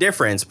big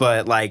difference.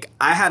 But like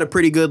I had a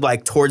pretty good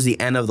like towards the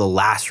end of the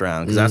last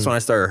round because that's when I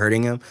started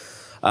hurting him.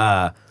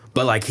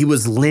 But like he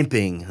was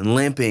limping,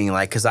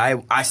 like because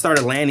I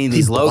started landing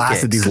these low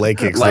kicks, these leg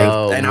kicks, like,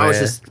 and I was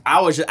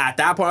just at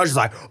that point I was just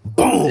like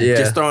boom,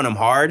 just throwing him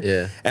hard,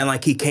 and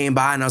like he came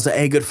by and I was like,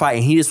 hey, good fight,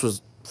 and he just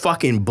was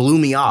fucking blew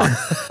me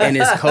off, and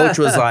his coach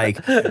was like,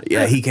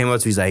 yeah, he came up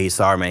to me, he's like, he's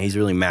sorry, man, he's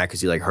really mad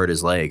because he like hurt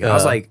his leg, and I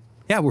was like,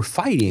 yeah, we're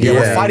fighting. Yeah,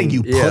 we're fighting,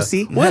 you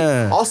pussy. What?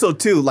 Yeah. Also,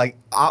 too, like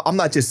I'm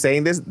not just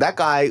saying this. That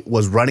guy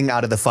was running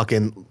out of the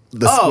fucking.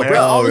 Square bro,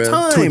 all the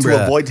time,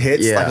 to avoid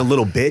hits like a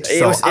little bitch.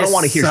 So I don't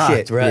want to hear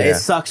shit. Right? It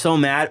sucked so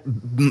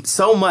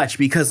much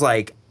because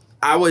like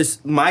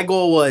my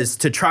goal was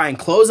to try and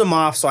close him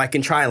off so I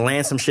can try and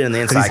land some shit in the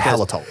inside. He's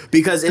hella tall.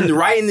 Because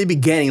right in the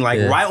beginning, like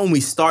right when we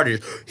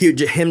started,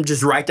 him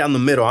just right down the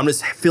middle. I'm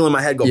just feeling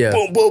my head go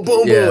boom, boom,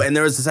 boom, boom, and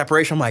there was a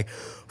separation. I'm like,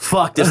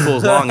 fuck, this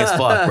fool's long as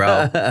fuck,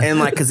 bro. And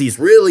like, cause he's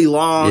really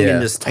long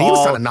and just tall. He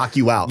was trying to knock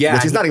you out,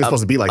 which is not even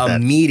supposed to be like that.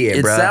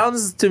 Immediate, bro. It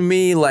sounds to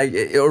me like,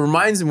 it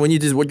reminds me when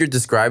what you're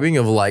describing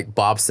of like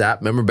Bob Sapp.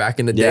 Remember back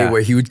in the day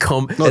where he would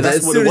come, and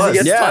as soon as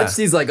he gets punched,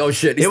 he's like, oh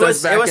shit, he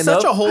starts backing up. It was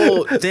such a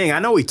whole thing. I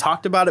know we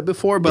talked about it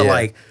before, but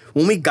like,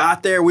 when we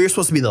got there, we were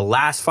supposed to be the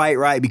last fight,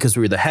 right? Because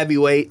we were the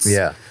heavyweights.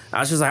 Yeah. I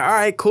was just like, all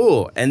right,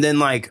 cool. And then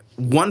like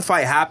one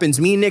fight happens,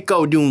 me and Nick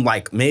go doing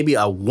like maybe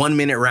a 1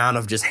 minute round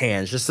of just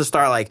hands, just to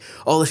start like,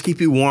 oh, let's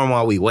keep you warm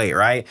while we wait,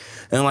 right?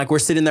 And like we're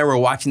sitting there, we're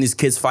watching these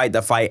kids fight,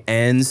 the fight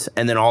ends,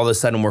 and then all of a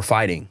sudden we're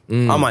fighting.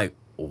 I'm like,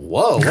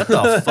 whoa, what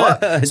the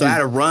fuck? So I had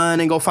to run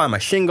and go find my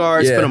shin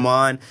guards, put them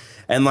on.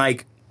 And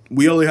like,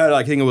 we only had,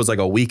 I think it was like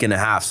a week and a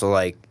half. So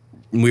like,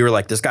 we were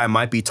like, this guy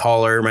might be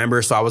taller,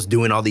 remember? So I was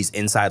doing all these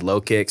inside low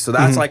kicks. So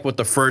that's like what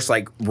the first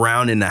like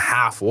round and a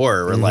half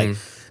were like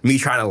me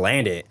trying to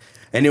land it.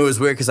 And it was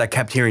weird because I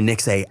kept hearing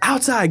Nick say,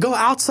 outside, go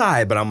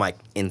outside. But I'm like,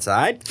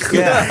 inside?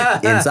 Yeah.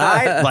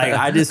 Inside? Like,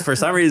 I just, for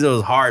some reason, it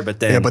was hard. But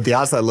then. Yeah, but the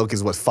outside look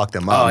is what fucked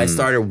him up. Oh, I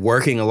started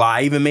working a lot.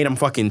 I even made him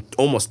fucking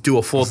almost do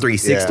a full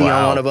 360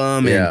 on one of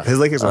them. And, his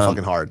leg kicks are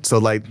fucking hard. So,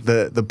 like,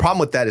 the problem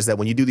with that is that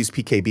when you do these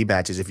PKB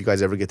matches, if you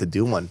guys ever get to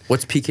do one.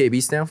 What's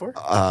PKB stand for?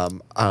 I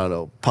don't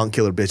know. Punk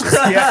killer bitches.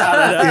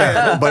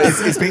 Yeah. But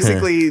it's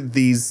basically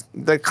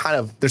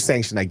they're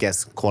sanctioned, I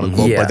guess, quote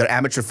unquote. But they're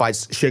amateur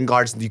fights, shin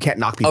guards. You can't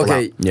knock people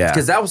out.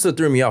 Yeah. Because that was what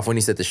threw me off when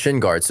he said the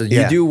shin guard. So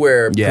you do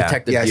wear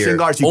protective gear. Shin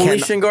guards. Only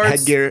shin guards?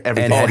 Headgear,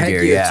 everything. And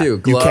headgear too.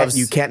 Gloves,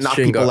 you can't knock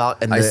people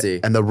out, and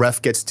the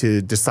ref gets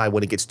to decide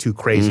when it gets too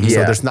crazy.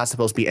 So there's not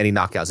supposed to be any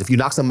knockouts. If you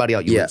knock somebody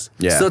out, you lose.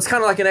 Yeah. So it's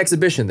kind of like an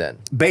exhibition then.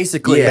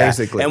 Basically.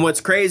 And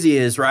what's crazy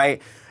is, right,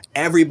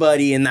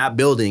 everybody in that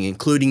building,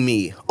 including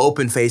me,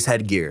 open face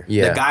headgear.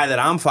 The guy that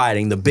I'm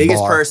fighting, the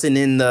biggest person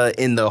in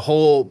the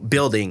whole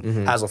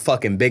building, has a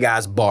fucking big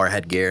ass bar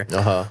headgear.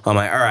 I'm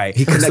like, all right.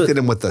 He connected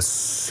him with the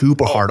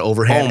super hard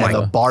overhand, and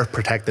the bar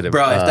protected him.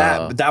 Bro,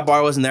 if that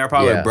bar wasn't there, I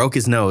probably broke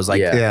his nose.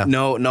 Like,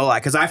 no,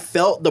 like, because I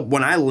felt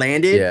when I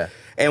landed.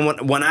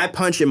 And when I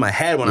punch in my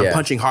head, when I'm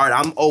punching hard,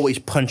 I'm always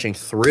punching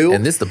through.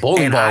 And this the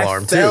bowling ball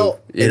arm too.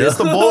 It is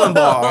the bowling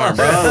ball arm,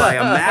 bro. Like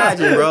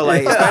imagine, bro.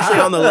 Like especially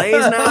on the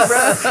lanes now,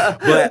 bro.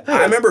 But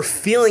I remember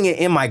feeling it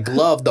in my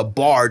glove, the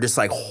bar just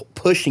like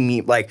pushing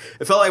me. Like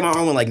it felt like my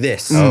arm went like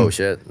this. Oh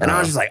shit! And I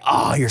was just like,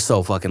 oh, you're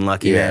so fucking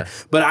lucky, man.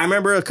 But I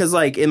remember because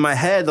like in my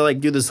head, they like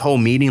do this whole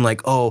meeting,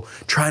 like, oh,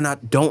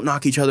 don't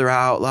knock each other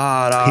out.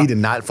 La, la. He did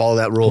not follow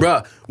that rule,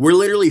 bro. We're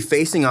literally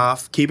facing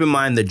off. Keep in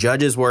mind the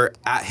judges were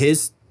at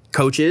his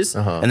coaches,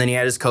 and then he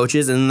had his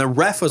coaches, and the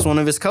ref was one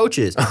of his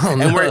coaches.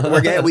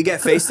 And we get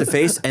face to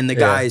face, and the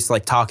guy's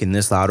like talking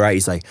this loud, right?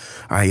 He's like,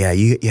 all right,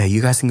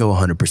 you guys can go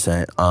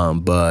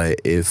 100%, but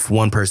if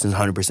one person's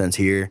 100%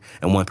 here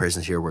and one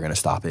person's here, we're gonna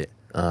stop it.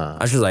 I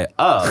was just like,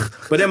 oh.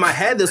 But in my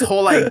head, this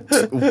whole like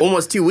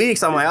almost 2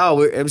 weeks, I'm like,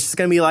 oh, it's just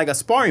gonna be like a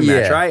sparring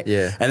match, right?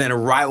 Yeah. And then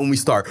right when we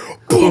start,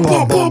 boom,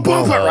 boom, boom,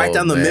 boom, right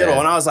down the middle,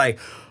 and I was like,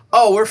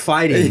 oh, we're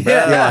fighting, bro.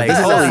 Like,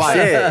 holy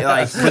shit.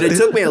 Like, but it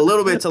took me a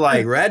little bit to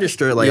like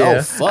register, like,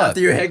 oh fuck. After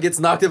your head gets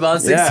knocked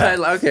about 6 times,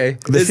 like, okay.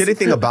 The shitty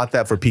thing about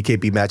that for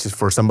PKB matches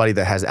for somebody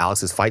that has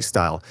Alex's fight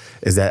style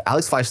is that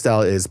Alex's fight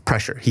style is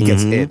pressure. He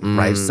gets hit,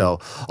 right? So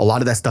a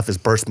lot of that stuff is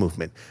burst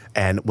movement.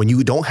 And when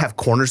you don't have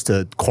corners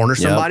to corner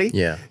somebody,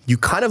 you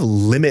kind of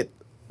limit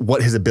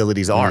what his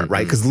abilities are,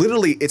 right? Because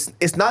literally,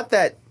 it's not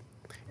that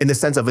in the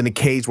sense of in a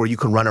cage where you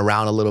can run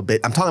around a little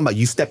bit. I'm talking about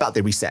you step out,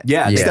 they reset.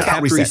 They step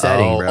out, reset.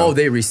 Resetting, bro. Oh,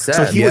 they reset.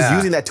 So he was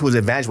using that to his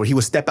advantage where he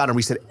would step out and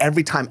reset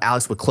every time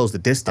Alex would close the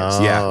distance.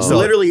 So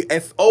literally,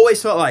 it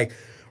always felt like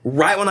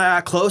right when I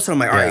got close, I'm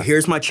like, all right,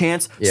 here's my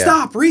chance.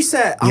 Stop,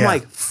 reset. I'm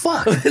like,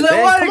 fuck. Come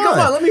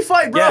on, let me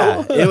fight,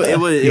 bro. It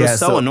was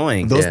so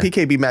annoying. Those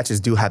PKB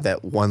matches do have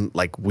that one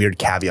like weird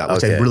caveat,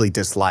 which I really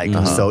dislike.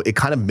 So it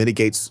kind of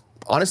mitigates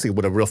honestly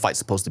what a real fight's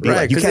supposed to be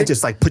like. You can't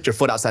just like put your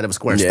foot outside of a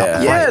square and stop the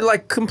fight. Yeah, it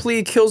like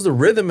completely kills the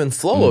rhythm and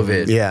flow of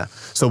it. Yeah.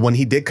 So when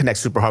he did connect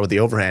super hard with the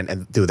overhand,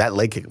 and dude, that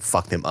leg kick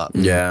fucked him up.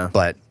 Yeah.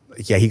 But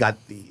yeah, he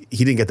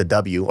didn't get the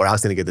W, or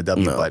Alex didn't get the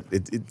W, but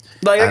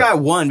I got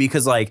one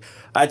because like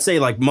I'd say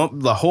like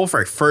the whole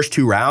first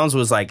 2 rounds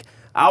was like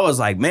I was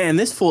like, man,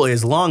 this fool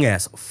is long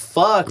as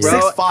fuck, bro.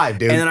 6'5",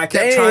 dude. And then I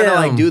kept trying to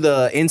like do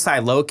the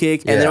inside low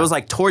kick, and then it was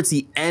like towards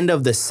the end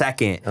of the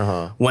second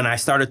when I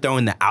started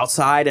throwing the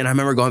outside, and I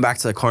remember going back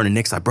to the corner,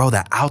 Nick's like, bro,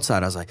 that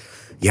outside. I was like,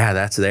 yeah,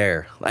 that's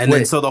there. And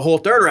then so the whole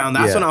third round,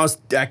 that's when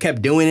I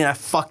kept doing it. I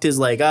fucked his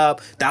leg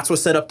up. That's what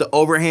set up the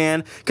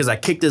overhand because I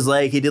kicked his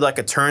leg. He did like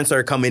a turn,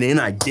 started coming in.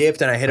 I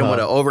dipped and I hit him with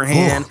an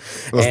overhand.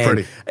 It was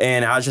pretty.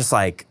 And I was just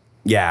like,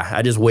 yeah,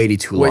 I just waited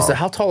too long. Wait, so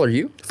how tall are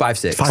you?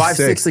 5'6".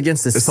 5'6"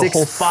 against the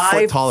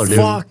 6'5". Taller, dude.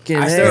 Fucking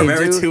I still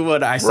remember too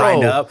when I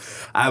signed up.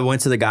 I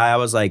went to the guy. I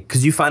was like,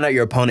 because you find out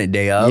your opponent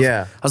day of.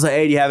 Yeah. I was like,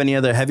 hey, do you have any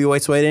other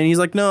heavyweights weighed in? He's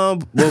like, no,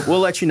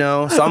 we'll let you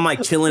know. So I'm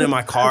like chilling in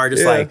my car,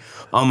 just like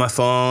on my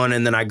phone,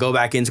 and then I go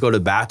back in to go to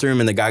the bathroom,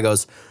 and the guy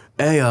goes,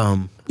 hey,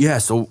 yeah,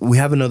 so we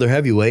have another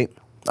heavyweight.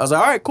 I was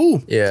like, all right,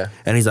 cool. Yeah.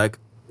 And he's like,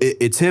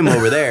 it's him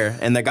over there,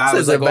 and the guy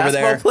was like over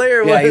there.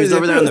 Player, yeah, he was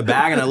over there in the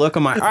bag, and I look,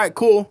 I'm like, all right,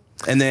 cool.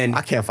 And then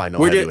I can't find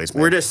no heavyweights,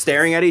 man. We're just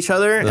staring at each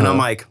other, and I'm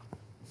like,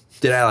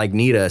 did I like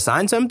need to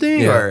sign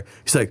something? Or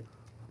he's like,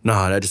 no,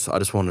 I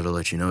just wanted to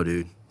let you know,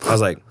 dude. I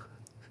was like,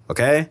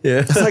 okay.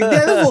 Yeah. It's like,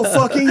 that little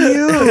fucking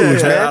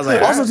huge, man. I was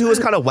like, also, dude, it was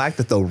kind of whack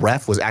that the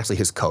ref was actually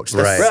his coach.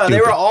 That's Bro, they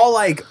were all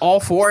like,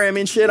 all for him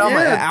and shit. I'm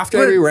like, after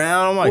every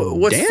round, I'm like,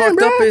 what's damn, fucked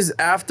bro. up is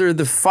after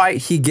the fight,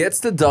 he gets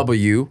the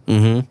W,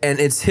 and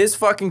it's his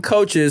fucking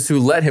coaches who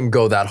let him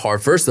go that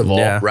hard, first of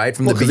all, right?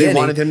 From the beginning. They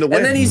wanted him to win.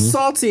 And then he's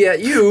salty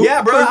at you.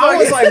 Yeah, bro. I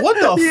was like, what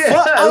the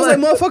fuck? I was like,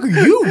 motherfucker,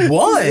 you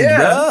won, bro.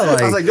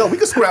 I was like, yo, we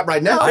can scrap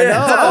right now. I know.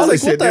 I was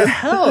like, what the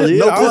hell, dude?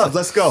 No gloves,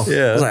 let's go.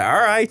 I was like, all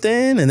right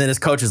then. And then his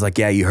coach is like,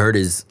 yeah, you hurt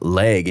his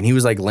leg. And he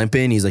was like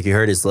limping. He's like, you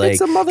hurt his leg.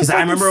 Because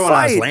I remember when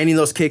I was landing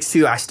those kicks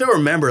too, I still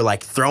remember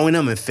like throwing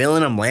them and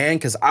feeling them land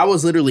because I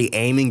was literally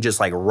aiming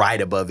just like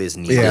right above his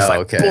knee. Just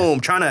like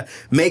boom, trying to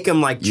make him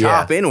like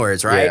chop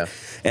inwards, right? Yeah.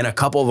 And a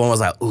couple of them was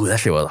like, ooh,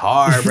 that shit was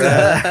hard, bro.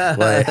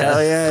 Like,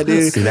 hell yeah,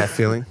 dude. See that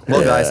feeling?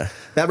 Well, guys,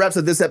 that wraps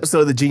up this episode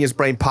of the Genius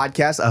Brain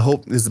Podcast. I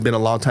hope this has been a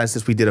long time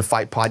since we did a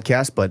fight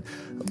podcast, but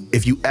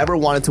if you ever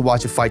wanted to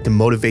watch a fight to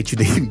motivate you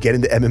to even get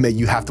into MMA,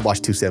 you have to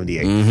watch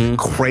 278.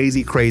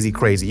 Crazy, crazy,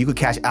 crazy. You could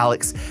catch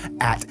Alex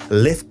at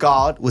Lift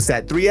God. Was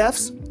that 3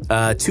 Fs?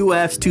 2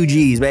 Fs, 2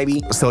 Gs,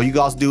 baby. So you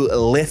guys do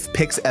lift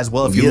picks as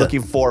well if you're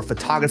looking for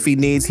photography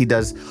needs. He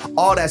does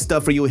all that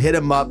stuff for you. Hit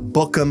him up,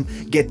 book him,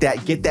 get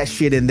that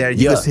shit in there.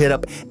 You just hit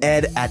up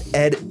Ed at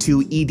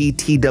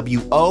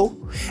Ed2EDTWO.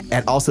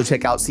 And also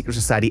check out Secret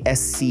Society,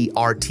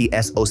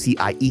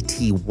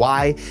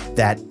 SCRTSOCIETY.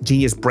 That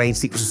Genius Brain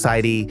Secret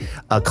Society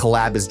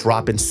collab is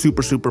dropping.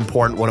 Super, super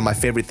important. One of my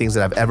favorite things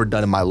that I've ever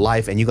done in my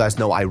life. And you guys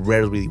know I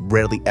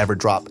rarely ever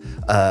drop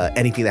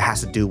anything that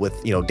has to do with,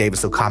 you know,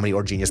 DavidSoComedy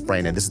or Genius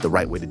Brain. And this is the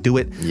right way to do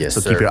it. Yes,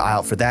 so keep your eye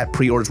out for that.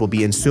 Pre-orders will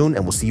be in soon,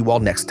 and we'll see you all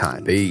next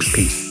time.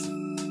 Peace.